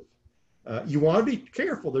proactive. You want to be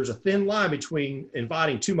careful. There's a thin line between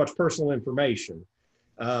inviting too much personal information,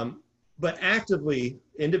 but actively,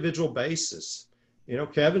 individual basis.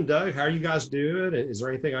 Kevin, Doug, how are you guys doing? Is there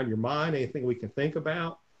anything on your mind, anything we can think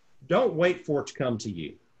about? Don't wait for it to come to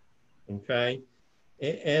you, okay?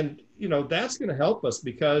 And that's going to help us,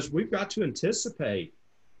 because we've got to anticipate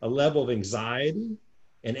a level of anxiety.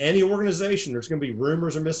 In any organization, there's going to be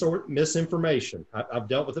rumors or misinformation. I've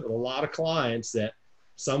dealt with it with a lot of clients that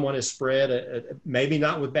someone has spread, maybe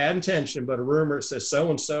not with bad intention, but a rumor that says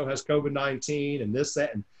so-and-so has COVID-19 and this,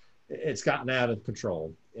 that, and it's gotten out of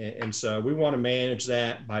control. And so we want to manage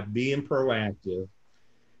that by being proactive.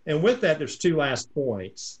 And with that, there's two last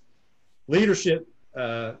points. Leadership,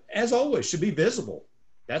 as always, should be visible.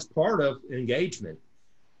 That's part of engagement.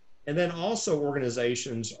 And then also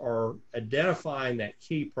organizations are identifying that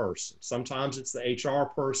key person. Sometimes it's the HR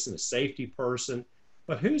person, the safety person,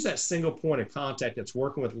 but who's that single point of contact that's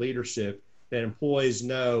working with leadership that employees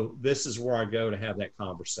know this is where I go to have that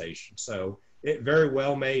conversation? So it very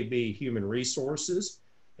well may be human resources.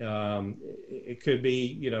 It could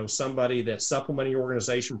be, somebody that's supplementing your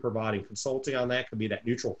organization, providing consulting on that. Could be that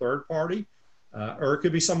neutral third party, or it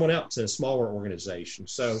could be someone else in a smaller organization.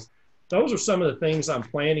 So those are some of the things I'm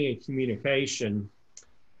planning in communication.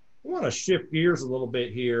 I want to shift gears a little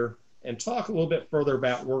bit here and talk a little bit further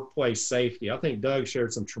about workplace safety. I think Doug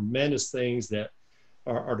shared some tremendous things that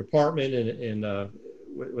our department and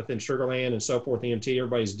within Sugar Land and so forth, EMT,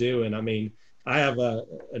 everybody's doing. I mean, I have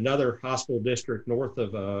another hospital district north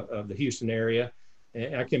of the Houston area,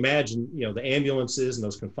 and I can imagine, the ambulances and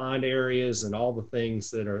those confined areas and all the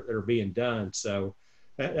things that are being done. So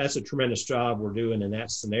that's a tremendous job we're doing in that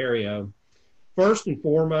scenario. First and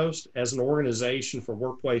foremost, as an organization for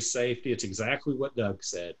workplace safety, it's exactly what Doug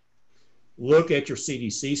said. Look at your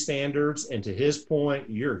CDC standards, and to his point,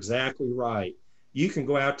 you're exactly right. You can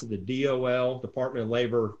go out to the DOL, Department of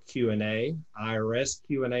Labor Q&A, IRS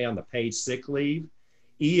Q&A on the paid sick leave,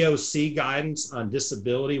 EOC guidance on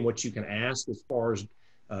disability and what you can ask as far as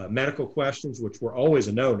medical questions, which were always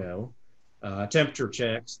a no-no, temperature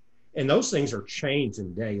checks, and those things are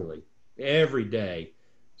changing daily, every day.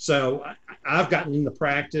 So I've gotten in the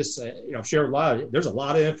practice, I've shared there's a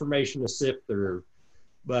lot of information to sift through,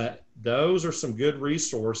 but those are some good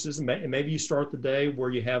resources. And maybe you start the day where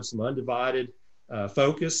you have some undivided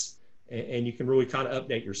focus, and you can really kind of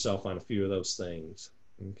update yourself on a few of those things,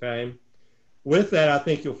 okay? With that, I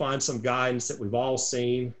think you'll find some guidance that we've all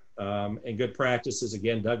seen and good practices.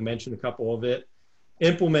 Again, Doug mentioned a couple of it.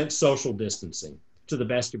 Implement social distancing to the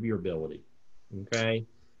best of your ability, okay?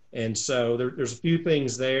 And so there's a few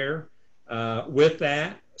things there. With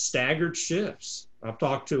that, staggered shifts. I've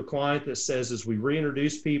talked to a client that says, as we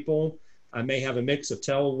reintroduce people, I may have a mix of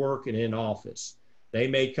telework and in-office. They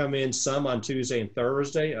may come in some on Tuesday and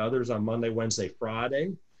Thursday, others on Monday, Wednesday,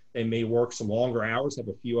 Friday. They may work some longer hours, have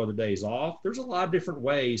a few other days off. There's a lot of different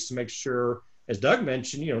ways to make sure, as Doug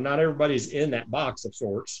mentioned, not everybody's in that box of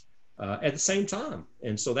sorts at the same time.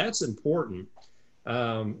 And so that's important,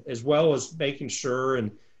 as well as making sure, and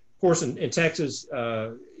of course in Texas,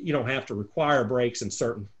 you don't have to require breaks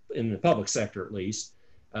in the public sector at least,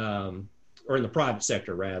 or in the private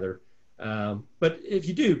sector rather. But if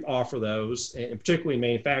you do offer those, and particularly in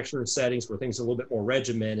manufacturing settings where things are a little bit more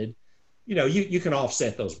regimented, you can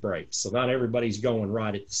offset those breaks. So not everybody's going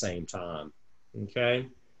right at the same time, okay?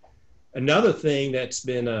 Another thing that's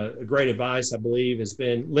been a great advice, I believe, has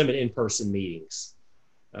been limit in-person meetings.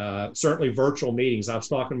 Certainly virtual meetings. I was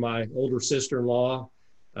talking to my older sister-in-law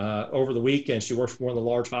over the weekend. She works for one of the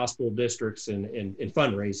large hospital districts in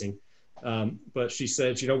fundraising. But she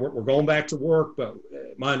said, we're going back to work, but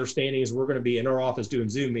my understanding is we're going to be in our office doing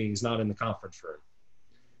Zoom meetings, not in the conference room.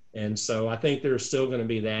 And so I think there's still going to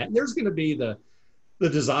be that. And there's going to be the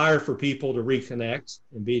desire for people to reconnect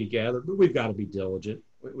and be together, but we've got to be diligent.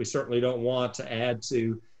 We certainly don't want to add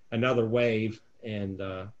to another wave and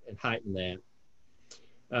heighten that.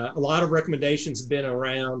 A lot of recommendations have been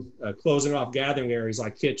around closing off gathering areas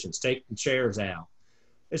like kitchens, taking chairs out.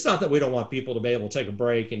 It's not that we don't want people to be able to take a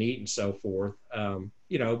break and eat and so forth,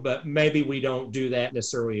 but maybe we don't do that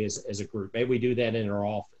necessarily as a group. Maybe we do that in our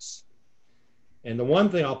office. And the one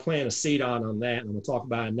thing I'll plant a seed on that, and I'm going to talk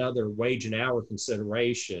about another wage and hour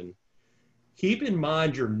consideration. Keep in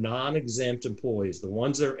mind your non-exempt employees, the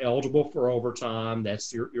ones that are eligible for overtime.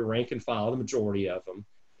 That's your rank and file, the majority of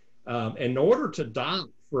them. In order to dock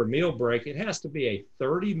for a meal break, it has to be a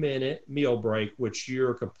 30-minute meal break, which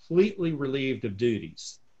you're completely relieved of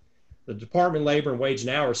duties. The Department of Labor and Wage and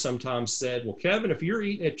Hours sometimes said, well, Kevin, if you're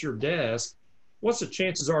eating at your desk, what's the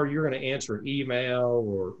chances are you're going to answer an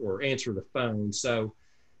email or answer the phone? So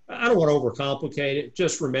I don't want to overcomplicate it.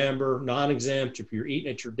 Just remember, non-exempt, if you're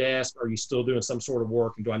eating at your desk, are you still doing some sort of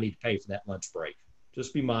work, and do I need to pay for that lunch break?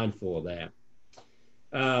 Just be mindful of that.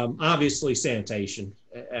 Obviously, sanitation.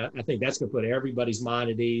 I think that's going to put everybody's mind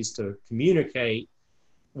at ease to communicate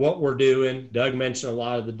what we're doing. Doug mentioned a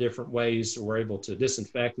lot of the different ways we're able to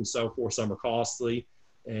disinfect and so forth. Some are costly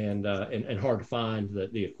and hard to find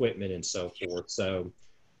the equipment and so forth. So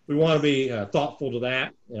we want to be thoughtful to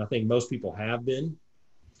that, and I think most people have been.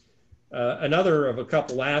 Another of a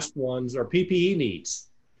couple last ones are PPE needs.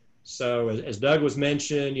 So as Doug was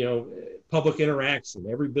mentioned, public interaction.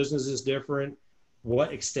 Every business is different.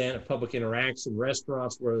 What extent of public interaction,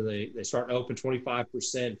 restaurants where they start to open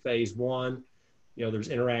 25% phase one, there's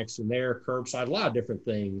interaction there, curbside, a lot of different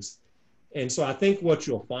things. And so I think what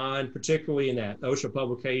you'll find, particularly in that OSHA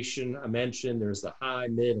publication I mentioned, there's the high,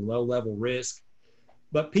 mid, and low level risk.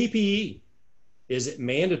 But PPE, is it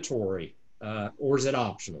mandatory or is it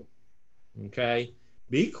optional? Okay,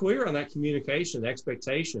 be clear on that communication,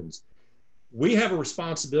 expectations. We have a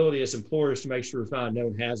responsibility as employers to make sure it's not a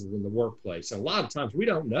known hazard in the workplace. And a lot of times we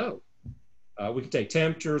don't know. We can take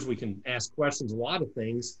temperatures, we can ask questions, a lot of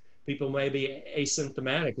things. People may be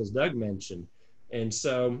asymptomatic, as Doug mentioned. And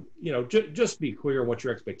so, just be clear what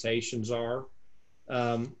your expectations are.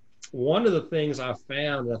 One of the things I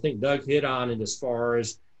found, and I think Doug hit on it, as far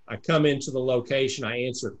as I come into the location, I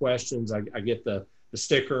answer questions, I get the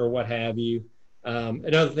sticker or what have you.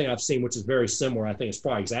 Another thing I've seen, which is very similar, I think it's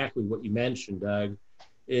probably exactly what you mentioned, Doug,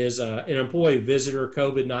 is an employee visitor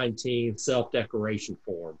COVID-19 self-declaration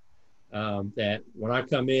form. That when I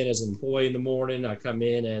come in as an employee in the morning, I come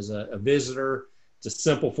in as a visitor. It's a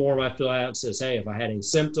simple form I fill out. It says, hey, if I had any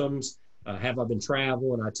symptoms, have I been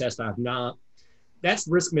traveling? I test I have not. That's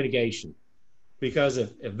risk mitigation. Because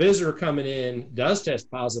if a visitor coming in does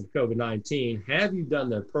test positive for COVID-19, have you done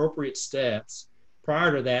the appropriate steps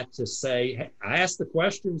prior to that to say, hey, I asked the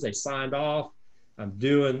questions, they signed off, I'm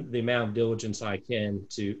doing the amount of diligence I can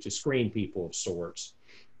to screen people of sorts.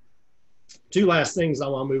 Two last things I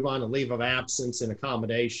want to move on to leave of absence and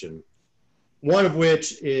accommodation. One of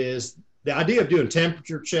which is the idea of doing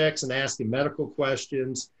temperature checks and asking medical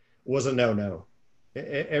questions was a no-no.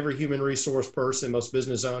 Every human resource person, most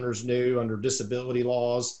business owners knew under disability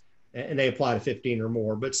laws, and they apply to 15 or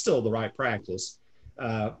more, but still the right practice,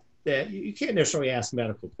 that you can't necessarily ask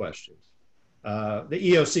medical questions.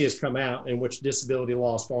 The EOC has come out in which disability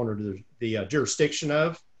laws fall under the jurisdiction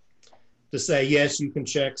of, to say, yes, you can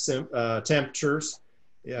check temperatures,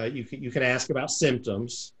 you can ask about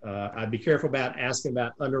symptoms. I'd be careful about asking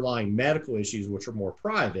about underlying medical issues, which are more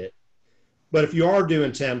private. But if you are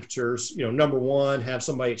doing temperatures, number one, have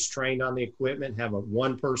somebody that's trained on the equipment, have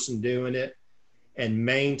one person doing it, and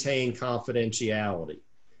maintain confidentiality.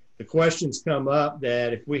 The questions come up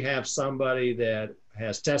that if we have somebody that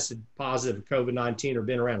has tested positive for COVID-19 or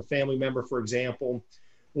been around a family member, for example,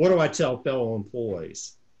 what do I tell fellow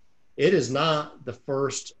employees? It is not the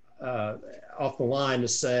first off the line to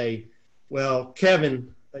say, well,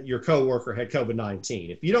 Kevin, your coworker had COVID-19.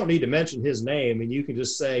 If you don't need to mention his name, and you can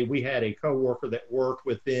just say, we had a coworker that worked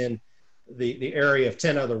within the area of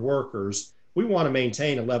 10 other workers, we want to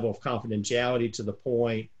maintain a level of confidentiality to the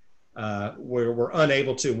point where we're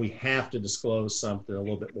unable to, and we have to disclose something a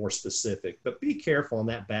little bit more specific. But be careful on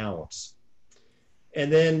that balance. And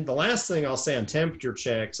then the last thing I'll say on temperature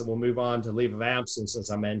checks, and we'll move on to leave of absence, as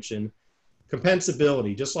I mentioned,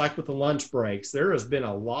 compensability. Just like with the lunch breaks, there has been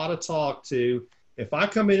a lot of talk to, if I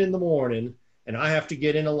come in the morning and I have to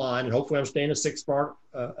get in a line, and hopefully I'm staying 6 feet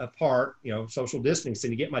apart, social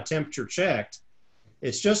distancing to get my temperature checked.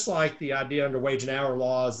 It's just like the idea under wage and hour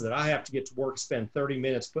laws that I have to get to work, spend 30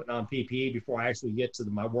 minutes putting on PPE before I actually get to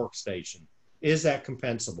my workstation. Is that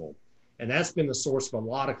compensable? And that's been the source of a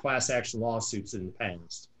lot of class action lawsuits in the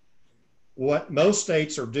past. What most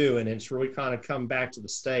states are doing, and it's really kind of come back to the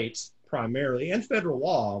states primarily and federal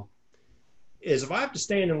law, is if I have to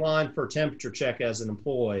stand in line for a temperature check as an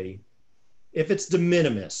employee, if it's de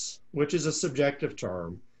minimis, which is a subjective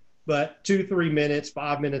term, but 2-3 minutes,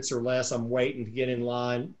 5 minutes or less, I'm waiting to get in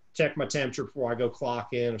line, check my temperature before I go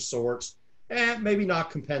clock in of sorts, maybe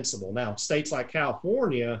not compensable. Now, states like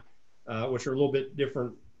California, which are a little bit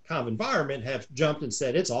different kind of environment, have jumped and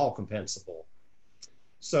said it's all compensable.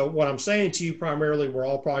 So what I'm saying to you primarily, we're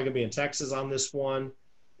all probably going to be in Texas on this one.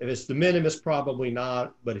 If it's de minimis, probably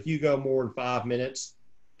not. But if you go more than 5 minutes,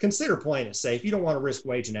 consider playing it safe. You don't want to risk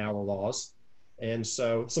wage and hour laws. And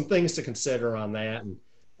so some things to consider on that. And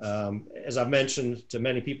as I mentioned to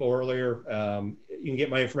many people earlier, you can get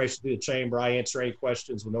my information through the chamber. I answer any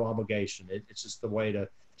questions with no obligation. It's just the way to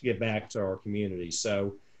get back to our community.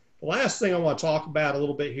 So the last thing I want to talk about a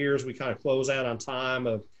little bit here as we kind of close out on time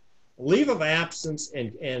of leave of absence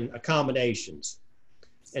and accommodations.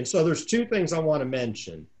 And so there's 2 things I want to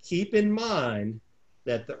mention. Keep in mind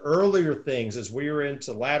that the earlier things, as we were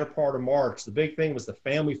into the latter part of March, the big thing was the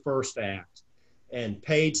Family First Act and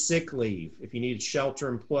paid sick leave if you need shelter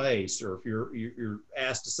in place, or if you're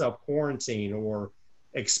asked to self-quarantine, or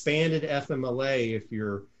expanded FMLA if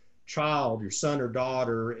your child, your son or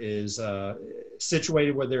daughter, is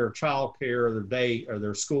situated where their child care or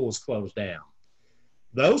their school is closed down.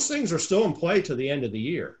 Those things are still in play to the end of the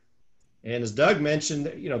year. And as Doug mentioned,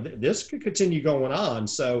 this could continue going on.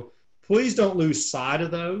 So please don't lose sight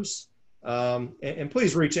of those. And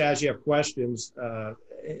please reach out as you have questions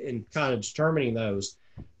in kind of determining those.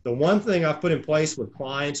 The one thing I've put in place with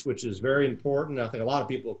clients, which is very important, I think a lot of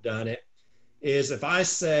people have done it, is if I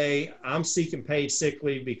say I'm seeking paid sick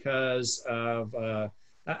leave because of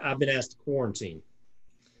I've been asked to quarantine,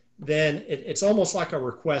 then it's almost like a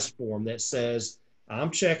request form that says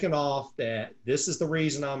I'm checking off that this is the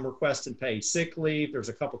reason I'm requesting paid sick leave. There's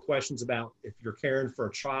a couple questions about if you're caring for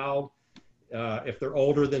a child, if they're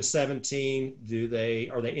older than 17,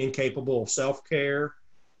 are they incapable of self-care?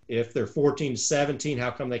 If they're 14 to 17,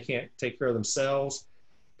 how come they can't take care of themselves?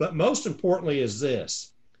 But most importantly is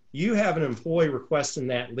this: you have an employee requesting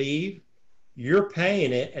that leave, you're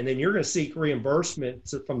paying it, and then you're going to seek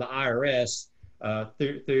reimbursement from the IRS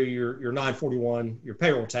through your 941, your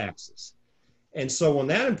payroll taxes. And so when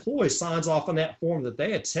that employee signs off on that form that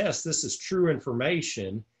they attest this is true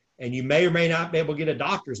information, and you may or may not be able to get a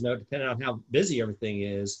doctor's note depending on how busy everything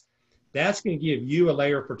is, that's going to give you a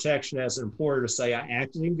layer of protection as an employer to say, I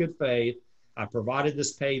acted in good faith, I provided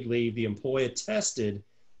this paid leave, the employee attested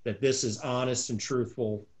that this is honest and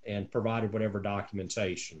truthful, and provided whatever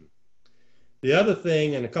documentation. The other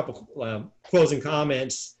thing, and a couple closing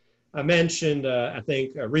comments, I mentioned, I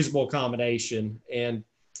think, a reasonable accommodation. And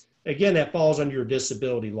again, that falls under your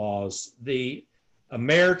disability laws. The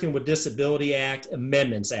American with Disability Act,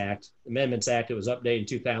 Amendments Act, it was updated in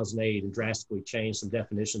 2008 and drastically changed some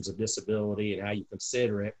definitions of disability and how you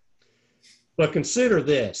consider it. But consider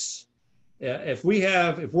this: if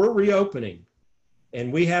we're reopening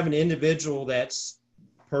and we have an individual that's,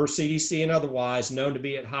 per CDC and otherwise, known to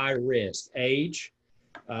be at high risk, age,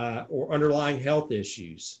 or underlying health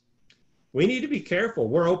issues, we need to be careful.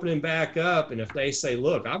 We're opening back up, and if they say,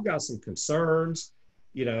 look, I've got some concerns,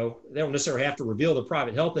 they don't necessarily have to reveal the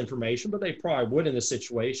private health information, but they probably would in this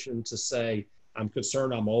situation to say, I'm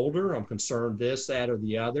concerned I'm older, I'm concerned this, that, or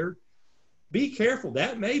the other. Be careful.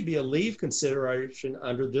 That may be a leave consideration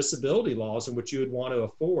under disability laws in which you would want to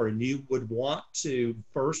afford, and you would want to,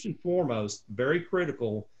 first and foremost, very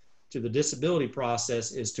critical to the disability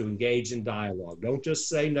process, is to engage in dialogue. Don't just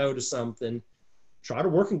say no to something. Try to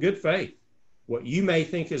work in good faith. What you may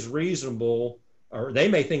think is reasonable, or they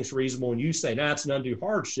may think is reasonable, and you say, no, it's an undue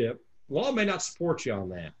hardship, law may not support you on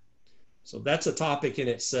that. So that's a topic in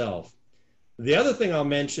itself. The other thing I'll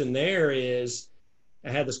mention there is, I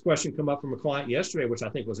had this question come up from a client yesterday, which I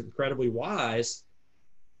think was incredibly wise.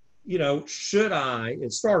 You know, should I,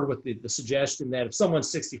 it started with the suggestion that if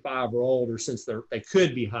someone's 65 or older, since they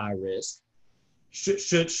could be high risk,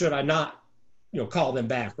 should I not, you know, call them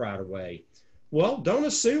back right away? Well, don't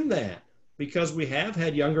assume that, because we have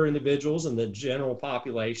had younger individuals in the general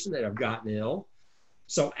population that have gotten ill.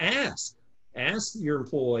 So ask your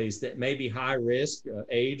employees that may be high risk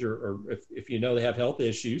age, or if you know they have health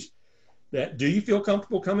issues, that do you feel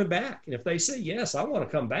comfortable coming back? And if they say, yes, I want to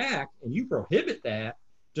come back, and you prohibit that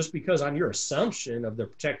just because on your assumption of the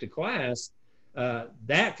protected class,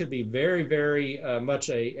 that could be very, very much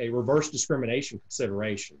a reverse discrimination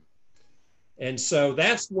consideration. And so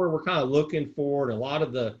that's where we're kind of looking for. And a lot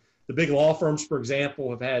of the big law firms, for example,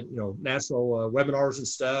 have had, you know, national webinars and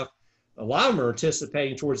stuff. A lot of them are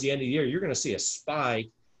anticipating towards the end of the year, you're going to see a spike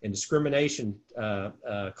in discrimination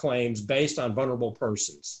claims based on vulnerable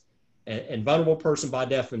persons. And vulnerable person by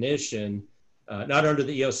definition, not under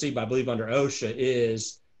the EOC, but I believe under OSHA,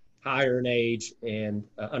 is higher in age and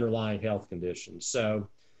underlying health conditions. So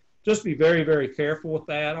just be very, very careful with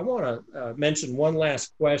that. I want to mention one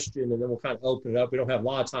last question, and then we'll kind of open it up. We don't have a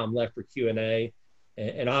lot of time left for Q&A.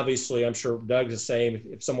 And obviously, I'm sure Doug's the same.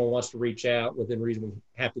 If someone wants to reach out within reason,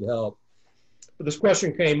 we're happy to help. But this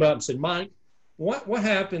question came up and said, Mike, what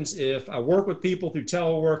happens if I work with people through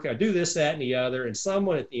telework, I do this, that, and the other, and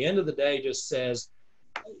someone at the end of the day just says,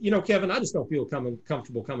 you know, Kevin, I just don't feel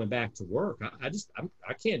comfortable coming back to work.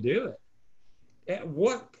 I can't do it. At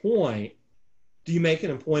what point do you make an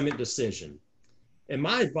employment decision? And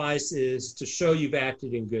my advice is to show you've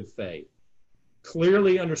acted in good faith.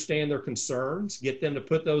 Clearly understand their concerns, get them to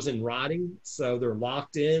put those in writing so they're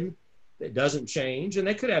locked in, it doesn't change. And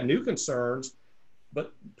they could have new concerns,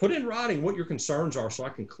 but put in writing what your concerns are so I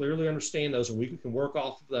can clearly understand those and we can work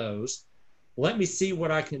off of those. Let me see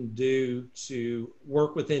what I can do to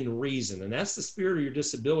work within reason. And that's the spirit of your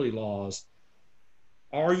disability laws.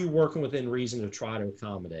 Are you working within reason to try to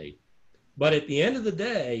accommodate? But at the end of the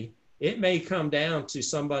day, it may come down to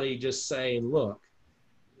somebody just saying, look,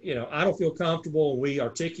 you know, I don't feel comfortable. We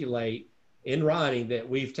articulate in writing that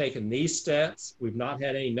we've taken these steps. We've not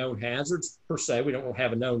had any known hazards per se. We don't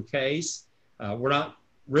have a known case. We're not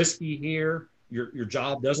risky here. Your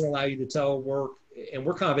job doesn't allow you to telework, and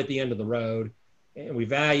we're kind of at the end of the road. And we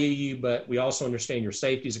value you, but we also understand your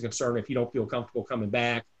safety is a concern. If you don't feel comfortable coming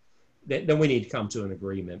back, then we need to come to an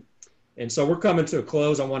agreement. And so we're coming to a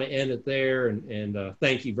close. I want to end it there, and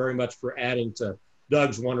thank you very much for adding to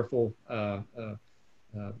Doug's wonderful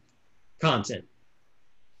content.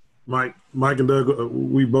 Mike and Doug,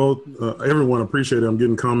 we both, everyone appreciate it. I'm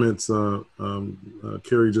getting comments.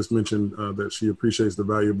 Carrie just mentioned that she appreciates the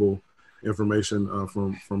valuable information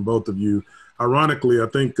from both of you. Ironically, I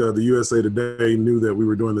think the USA Today knew that we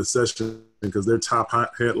were doing this session because their top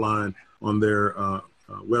headline on their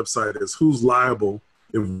website is "Who's liable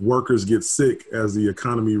if workers get sick as the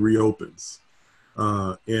economy reopens?"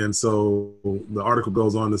 And so the article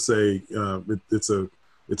goes on to say it's a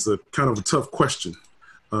kind of a tough question.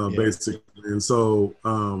 Basically. And so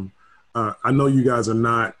I know you guys are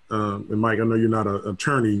not, and Mike, I know you're not an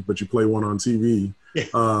attorney, but you play one on TV.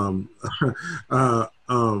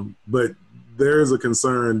 But there is a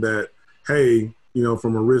concern that, hey, you know,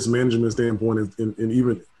 from a risk management standpoint and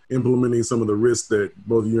even implementing some of the risks that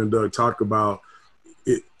both you and Doug talked about,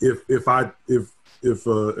 if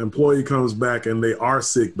an employee comes back and they are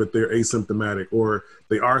sick, but they're asymptomatic, or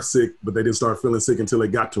they are sick, but they didn't start feeling sick until they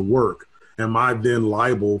got to work, am I then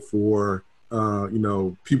liable for, you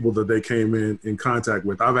know, people that they came in contact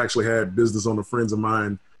with? I've actually had business owner friends of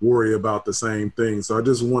mine worry about the same thing. So I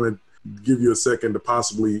just want to give you a second to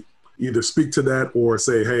possibly either speak to that or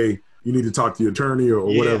say, hey, you need to talk to your attorney or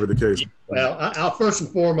whatever the case. Well, I'll first and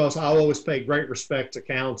foremost, I'll always pay great respect to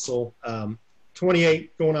counsel.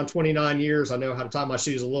 28 going on 29 years, I know how to tie my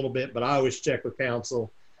shoes a little bit, but I always check with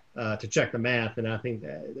counsel to check the math. And I think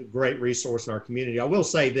that's a great resource in our community. I will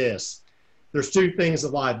say this. There's two things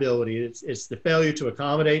of liability. It's the failure to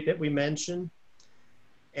accommodate that we mentioned.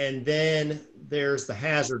 And then there's the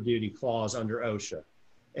hazard duty clause under OSHA.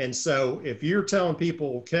 And so if you're telling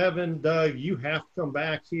people, Kevin, Doug, you have to come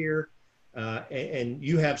back here and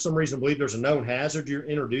you have some reason to believe there's a known hazard you're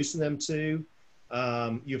introducing them to,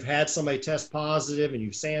 you've had somebody test positive and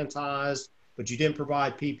you've sanitized, but you didn't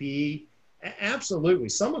provide PPE, absolutely.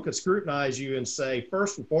 Someone could scrutinize you and say,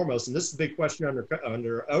 first and foremost, and this is a big question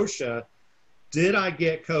under OSHA, did I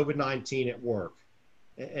get COVID-19 at work?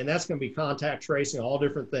 And that's going to be contact tracing, all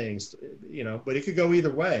different things, you know, but it could go either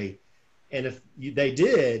way. And if they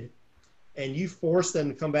did, and you forced them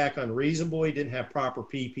to come back unreasonably, didn't have proper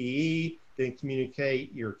PPE, didn't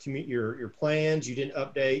communicate your plans, you didn't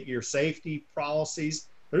update your safety policies,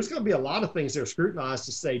 there's going to be a lot of things that are scrutinized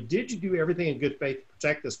to say, did you do everything in good faith to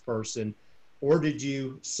protect this person, or did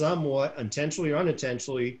you somewhat intentionally or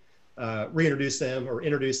unintentionally reintroduce them or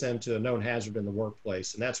introduce them to a known hazard in the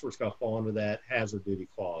workplace? And that's where it's going to fall under that hazard duty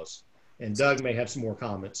clause. And Doug may have some more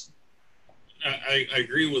comments. I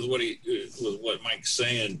agree with what Mike's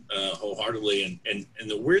saying wholeheartedly. And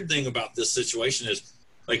the weird thing about this situation is,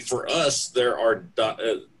 like, for us,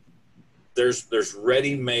 there's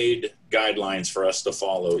ready-made guidelines for us to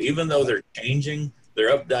follow. Even though they're changing,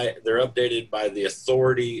 they're updated by the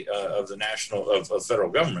authority of the federal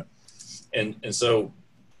government. And so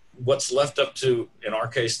what's left up to, in our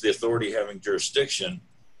case, the authority having jurisdiction,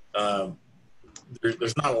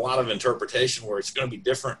 there's not a lot of interpretation where it's going to be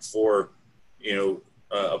different for,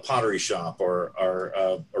 a pottery shop or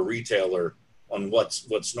a retailer on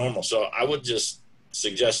what's normal. So I would just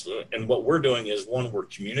suggest, and what we're doing is, one, we're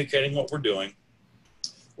communicating what we're doing.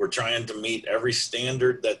 We're trying to meet every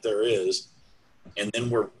standard that there is, and then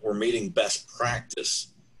we're meeting best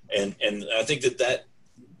practice. And I think that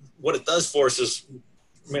what it does for us is,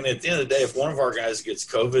 I mean, at the end of the day, if one of our guys gets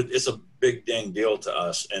COVID, it's a big dang deal to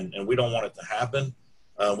us, and we don't want it to happen.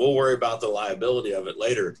 We'll worry about the liability of it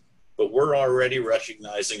later, but we're already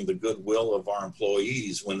recognizing the goodwill of our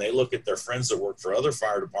employees when they look at their friends that work for other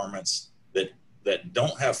fire departments that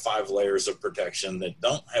don't have 5 layers of protection, that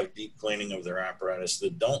don't have deep cleaning of their apparatus,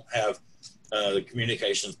 that don't have the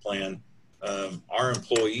communications plan. Our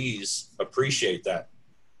employees appreciate that.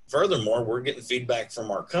 Furthermore, we're getting feedback from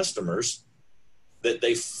our customers that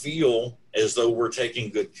they feel as though we're taking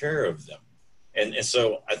good care of them. And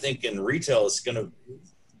so I think in retail, it's going to,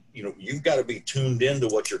 you've got to be tuned into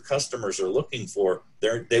what your customers are looking for.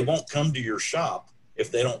 They won't come to your shop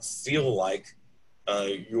if they don't feel like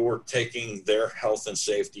you're taking their health and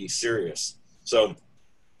safety serious. So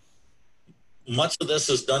much of this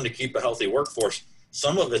is done to keep a healthy workforce.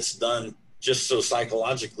 Some of it's done just so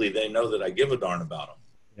psychologically they know that I give a darn about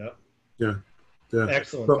them. Yep. Yeah.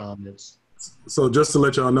 Excellent comments. So just to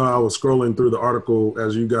let y'all know, I was scrolling through the article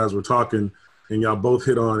as you guys were talking, and y'all both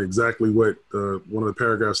hit on exactly what one of the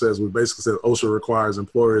paragraphs says. We basically said OSHA requires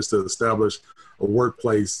employers to establish a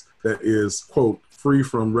workplace that is, quote, free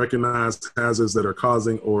from recognized hazards that are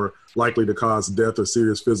causing or likely to cause death or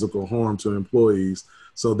serious physical harm to employees.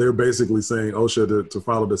 So they're basically saying OSHA to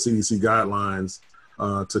follow the CDC guidelines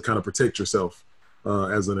to kind of protect yourself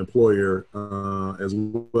as an employer as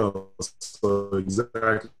well. So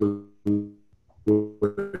exactly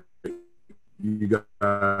what you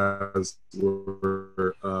guys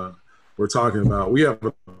were talking about. We have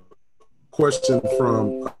a question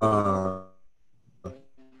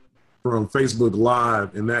from Facebook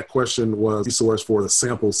Live, and that question was resource for the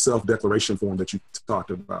sample self-declaration form that you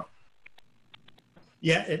talked about.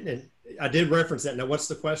 Yeah, and I did reference that. Now, what's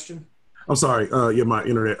the question? I'm sorry. My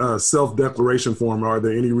internet. Self-declaration form. Are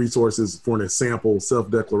there any resources for a sample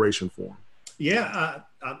self-declaration form? Yeah,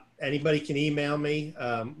 anybody can email me.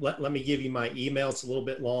 Let me give you my email. It's a little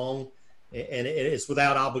bit long, and it's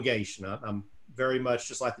without obligation. I'm very much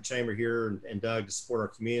just like the chamber here and Doug to support our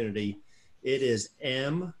community. It is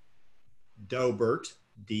M. Dobert,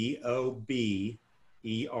 Dobert,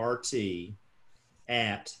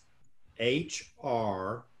 at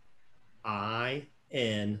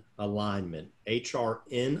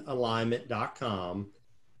HRNalignment.com.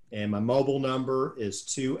 And my mobile number is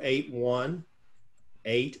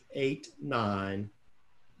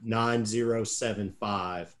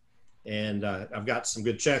 281-889-9075. And I've got some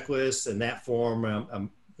good checklists in that form. I'm going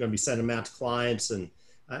to be sending them out to clients, and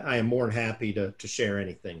I am more than happy to share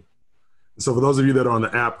anything. So for those of you that are on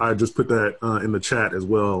the app, I just put that in the chat as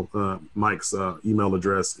well, Mike's email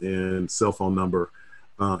address and cell phone number.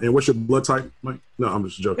 And what's your blood type, Mike? No, I'm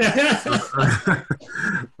just joking. Free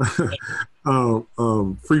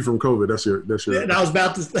from COVID. That's your. And I was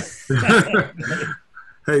about to say.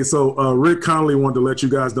 Hey, so Rick Connolly wanted to let you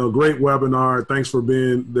guys know, great webinar. Thanks for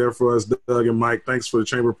being there for us, Doug and Mike. Thanks for the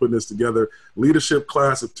chamber putting this together. Leadership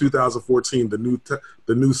class of 2014,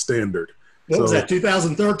 the new standard. What was that?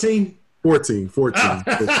 2013. 14.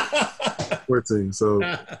 So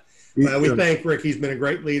we thank Rick. He's been a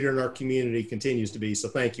great leader in our community, continues to be. So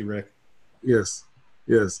thank you, Rick. Yes.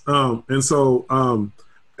 And so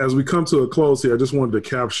as we come to a close here, I just wanted to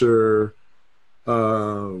capture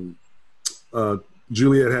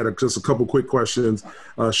Juliet had just a couple quick questions.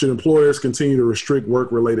 Should employers continue to restrict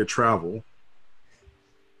work-related travel?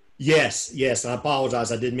 Yes. I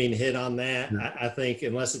apologize. I didn't mean to hit on that. I think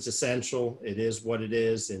unless it's essential, it is what it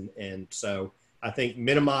is. And so I think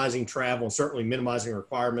minimizing travel and certainly minimizing the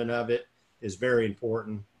requirement of it is very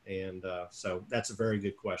important. And so that's a very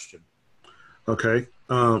good question. Okay.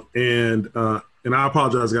 And I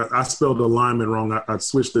apologize. I spelled the alignment wrong. I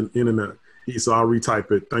switched the N and the E, so I'll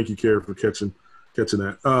retype it. Thank you, Carrie, for catching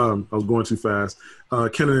that. I was going too fast.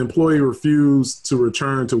 Can an employee refuse to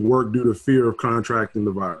return to work due to fear of contracting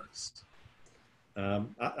the virus?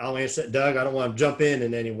 I'll answer that, Doug. I don't want to jump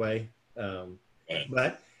in any way.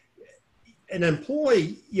 But an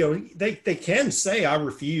employee, they can say, I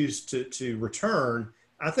refuse to return.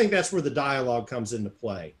 I think that's where the dialogue comes into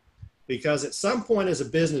play. Because at some point as a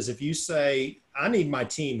business, if you say, I need my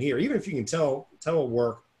team here, even if you can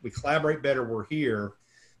telework, we collaborate better, we're here.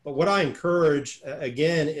 But what I encourage,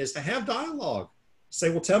 again, is to have dialogue. Say,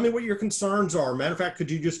 well, tell me what your concerns are. Matter of fact,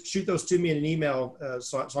 could you just shoot those to me in an email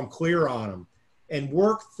so I'm clear on them? And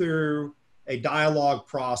work through a dialogue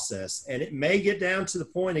process. And it may get down to the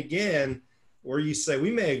point, again, where you say,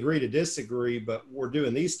 we may agree to disagree, but we're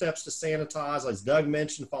doing these steps to sanitize. As Doug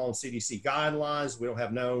mentioned, following CDC guidelines, we don't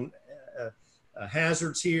have known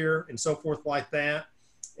hazards here and so forth like that.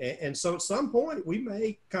 And so at some point, we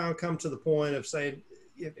may kind of come to the point of saying,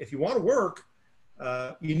 if you want to work,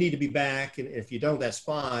 you need to be back. And if you don't, that's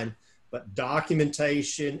fine. But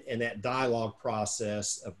documentation and that dialogue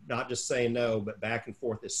process of not just saying no, but back and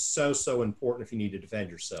forth is so important if you need to defend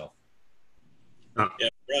yourself. Yeah,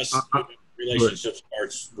 for us, relationship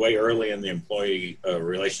starts way early in the employee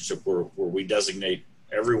relationship where we designate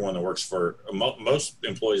everyone that works for most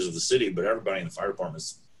employees of the city, but everybody in the fire department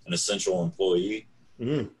is an essential employee.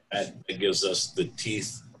 Mm-hmm. And it gives us the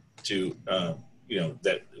teeth to,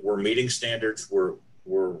 that we're meeting standards, we're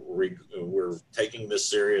taking this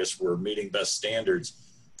serious, we're meeting best standards,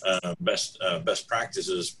 best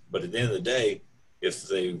practices. But at the end of the day, if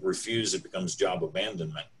they refuse, it becomes job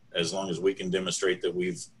abandonment, as long as we can demonstrate that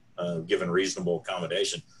we've given reasonable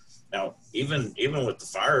accommodation. Now, even with the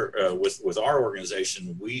fire, with our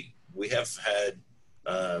organization, we have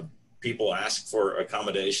had people ask for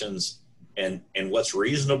accommodations, and what's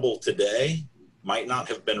reasonable today might not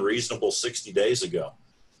have been reasonable 60 days ago.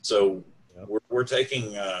 So we're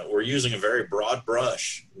using a very broad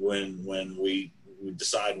brush when we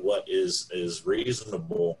decide what is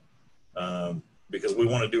reasonable, because we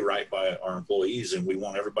want to do right by our employees, and we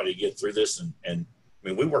want everybody to get through this. And I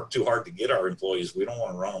mean, we work too hard to get our employees. We don't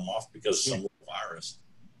want to run them off because of some little virus.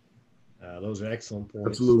 Those are excellent points.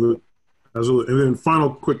 Absolutely. And then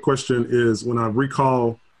final quick question is, when I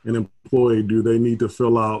recall an employee, do they need to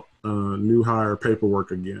fill out new hire paperwork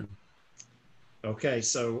again? Okay,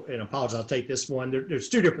 so, and I apologize, I'll take this one. There's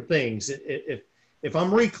two different things. If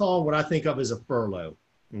I'm recalling what I think of as a furlough,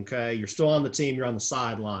 okay, you're still on the team, you're on the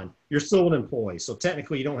sideline, you're still an employee. So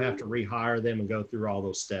technically you don't have to rehire them and go through all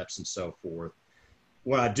those steps and so forth.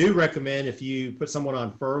 What I do recommend, if you put someone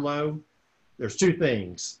on furlough, there's two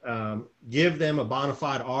things. Give them a bona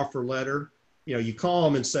fide offer letter. You call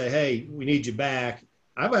them and say, hey, we need you back.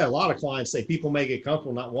 I've had a lot of clients say people may get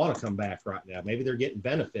comfortable not want to come back right now. Maybe they're getting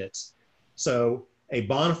benefits. So a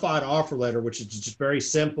bona fide offer letter, which is just very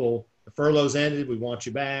simple. The furlough's ended. We want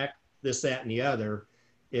you back, this, that, and the other.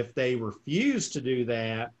 If they refuse to do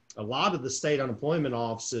that, a lot of the state unemployment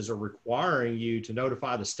offices are requiring you to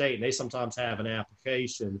notify the state, and they sometimes have an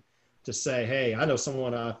application to say, hey, I know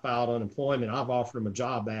someone I filed unemployment, I've offered them a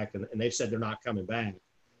job back, and they've said they're not coming back.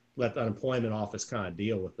 Let the unemployment office kind of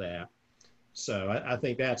deal with that. So I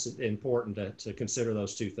think that's important to consider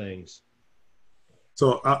those two things.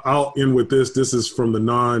 So I'll end with this. This is from the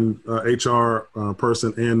non-HR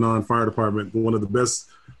person and non-fire department. One of the best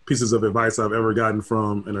pieces of advice I've ever gotten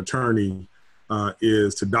from an attorney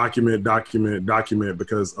is to document,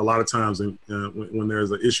 because a lot of times when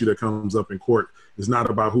there's an issue that comes up in court, it's not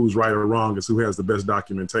about who's right or wrong, it's who has the best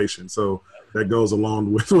documentation. So that goes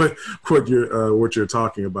along with what you're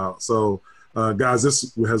talking about. So guys,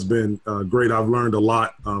 this has been great. I've learned a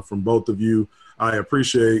lot from both of you. I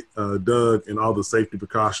appreciate Doug and all the safety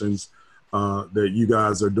precautions that you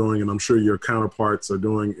guys are doing, and I'm sure your counterparts are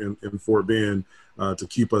doing in Fort Bend to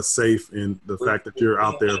keep us safe, and the fact that you're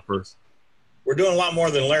out there first. We're doing a lot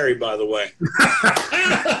more than Larry, by the way.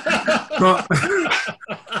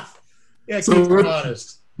 Yeah, keep it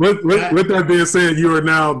honest. With that being said, you are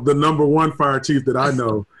now the #1 fire chief that I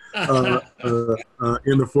know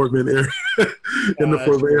in the Fort Bend area.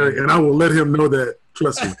 Area, and I will let him know that.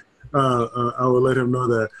 Trust me, I will let him know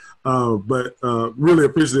that. But really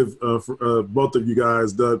appreciative for both of you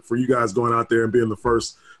guys, Doug, for you guys going out there and being the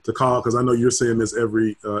first to call, because I know you're seeing this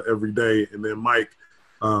every day. And then Mike,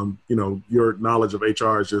 your knowledge of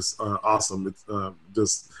HR is just awesome. It's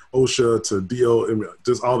just OSHA to DO, and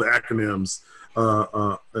just all the acronyms.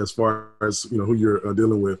 as far as who you're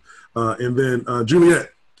dealing with. And then Juliet,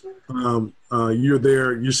 you're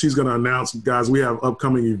there. She's going to announce, guys. We have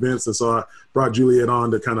upcoming events, and so I brought Juliet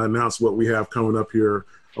on to kind of announce what we have coming up here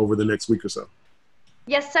over the next week or so.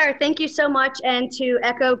 Yes, sir. Thank you so much. And to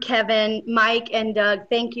echo Kevin, Mike, and Doug,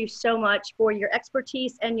 thank you so much for your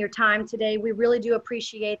expertise and your time today. We really do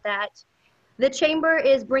appreciate that. The Chamber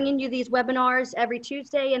is bringing you these webinars every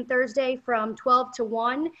Tuesday and Thursday from 12 to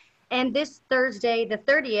 1. And this Thursday, the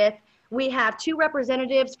 30th, we have 2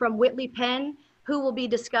 representatives from Whitley Penn who will be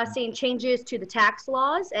discussing changes to the tax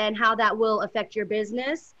laws and how that will affect your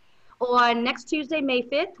business. On next Tuesday, May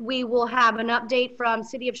 5th, we will have an update from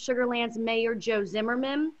City of Sugar Land's Mayor Joe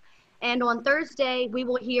Zimmerman. And on Thursday, we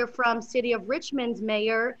will hear from City of Richmond's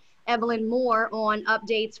Mayor Evelyn Moore on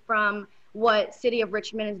updates from what City of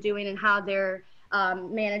Richmond is doing and how they're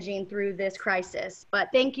managing through this crisis. But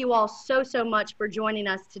thank you all so much for joining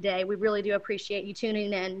us today. We really do appreciate you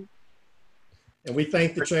tuning in. And we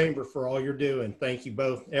thank the Chamber for all you're doing. Thank you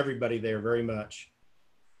both, everybody there, very much.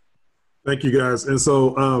 Thank you, guys. And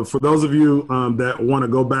so for those of you that want to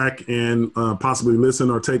go back and possibly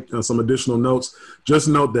listen or take some additional notes, just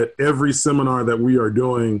note that every seminar that we are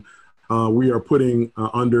doing, we are putting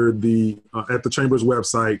under the, at the Chamber's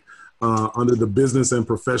website, under the Business and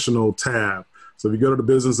Professional tab. So if you go to the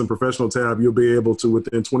Business and Professional tab, you'll be able to,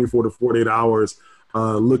 within 24 to 48 hours,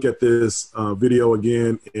 look at this video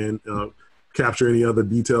again and capture any other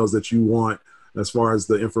details that you want as far as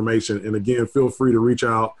the information. And again, feel free to reach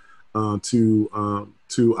out to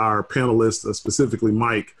our panelists, specifically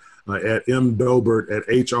Mike, at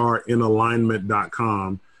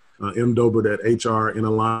mdobert@hrnalignment.com,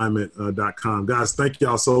 mdobert@hrnalignment.com. Guys, thank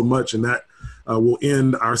y'all so much, and that will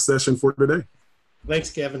end our session for today. Thanks,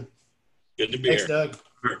 Kevin. Good to be here. Doug.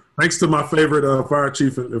 Thanks to my favorite fire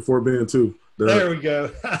chief in Fort Bend, too. There we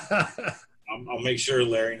go. I'll make sure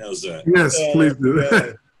Larry knows that. Yes, please do.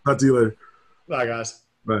 Talk to you later. Bye, guys.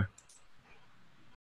 Bye.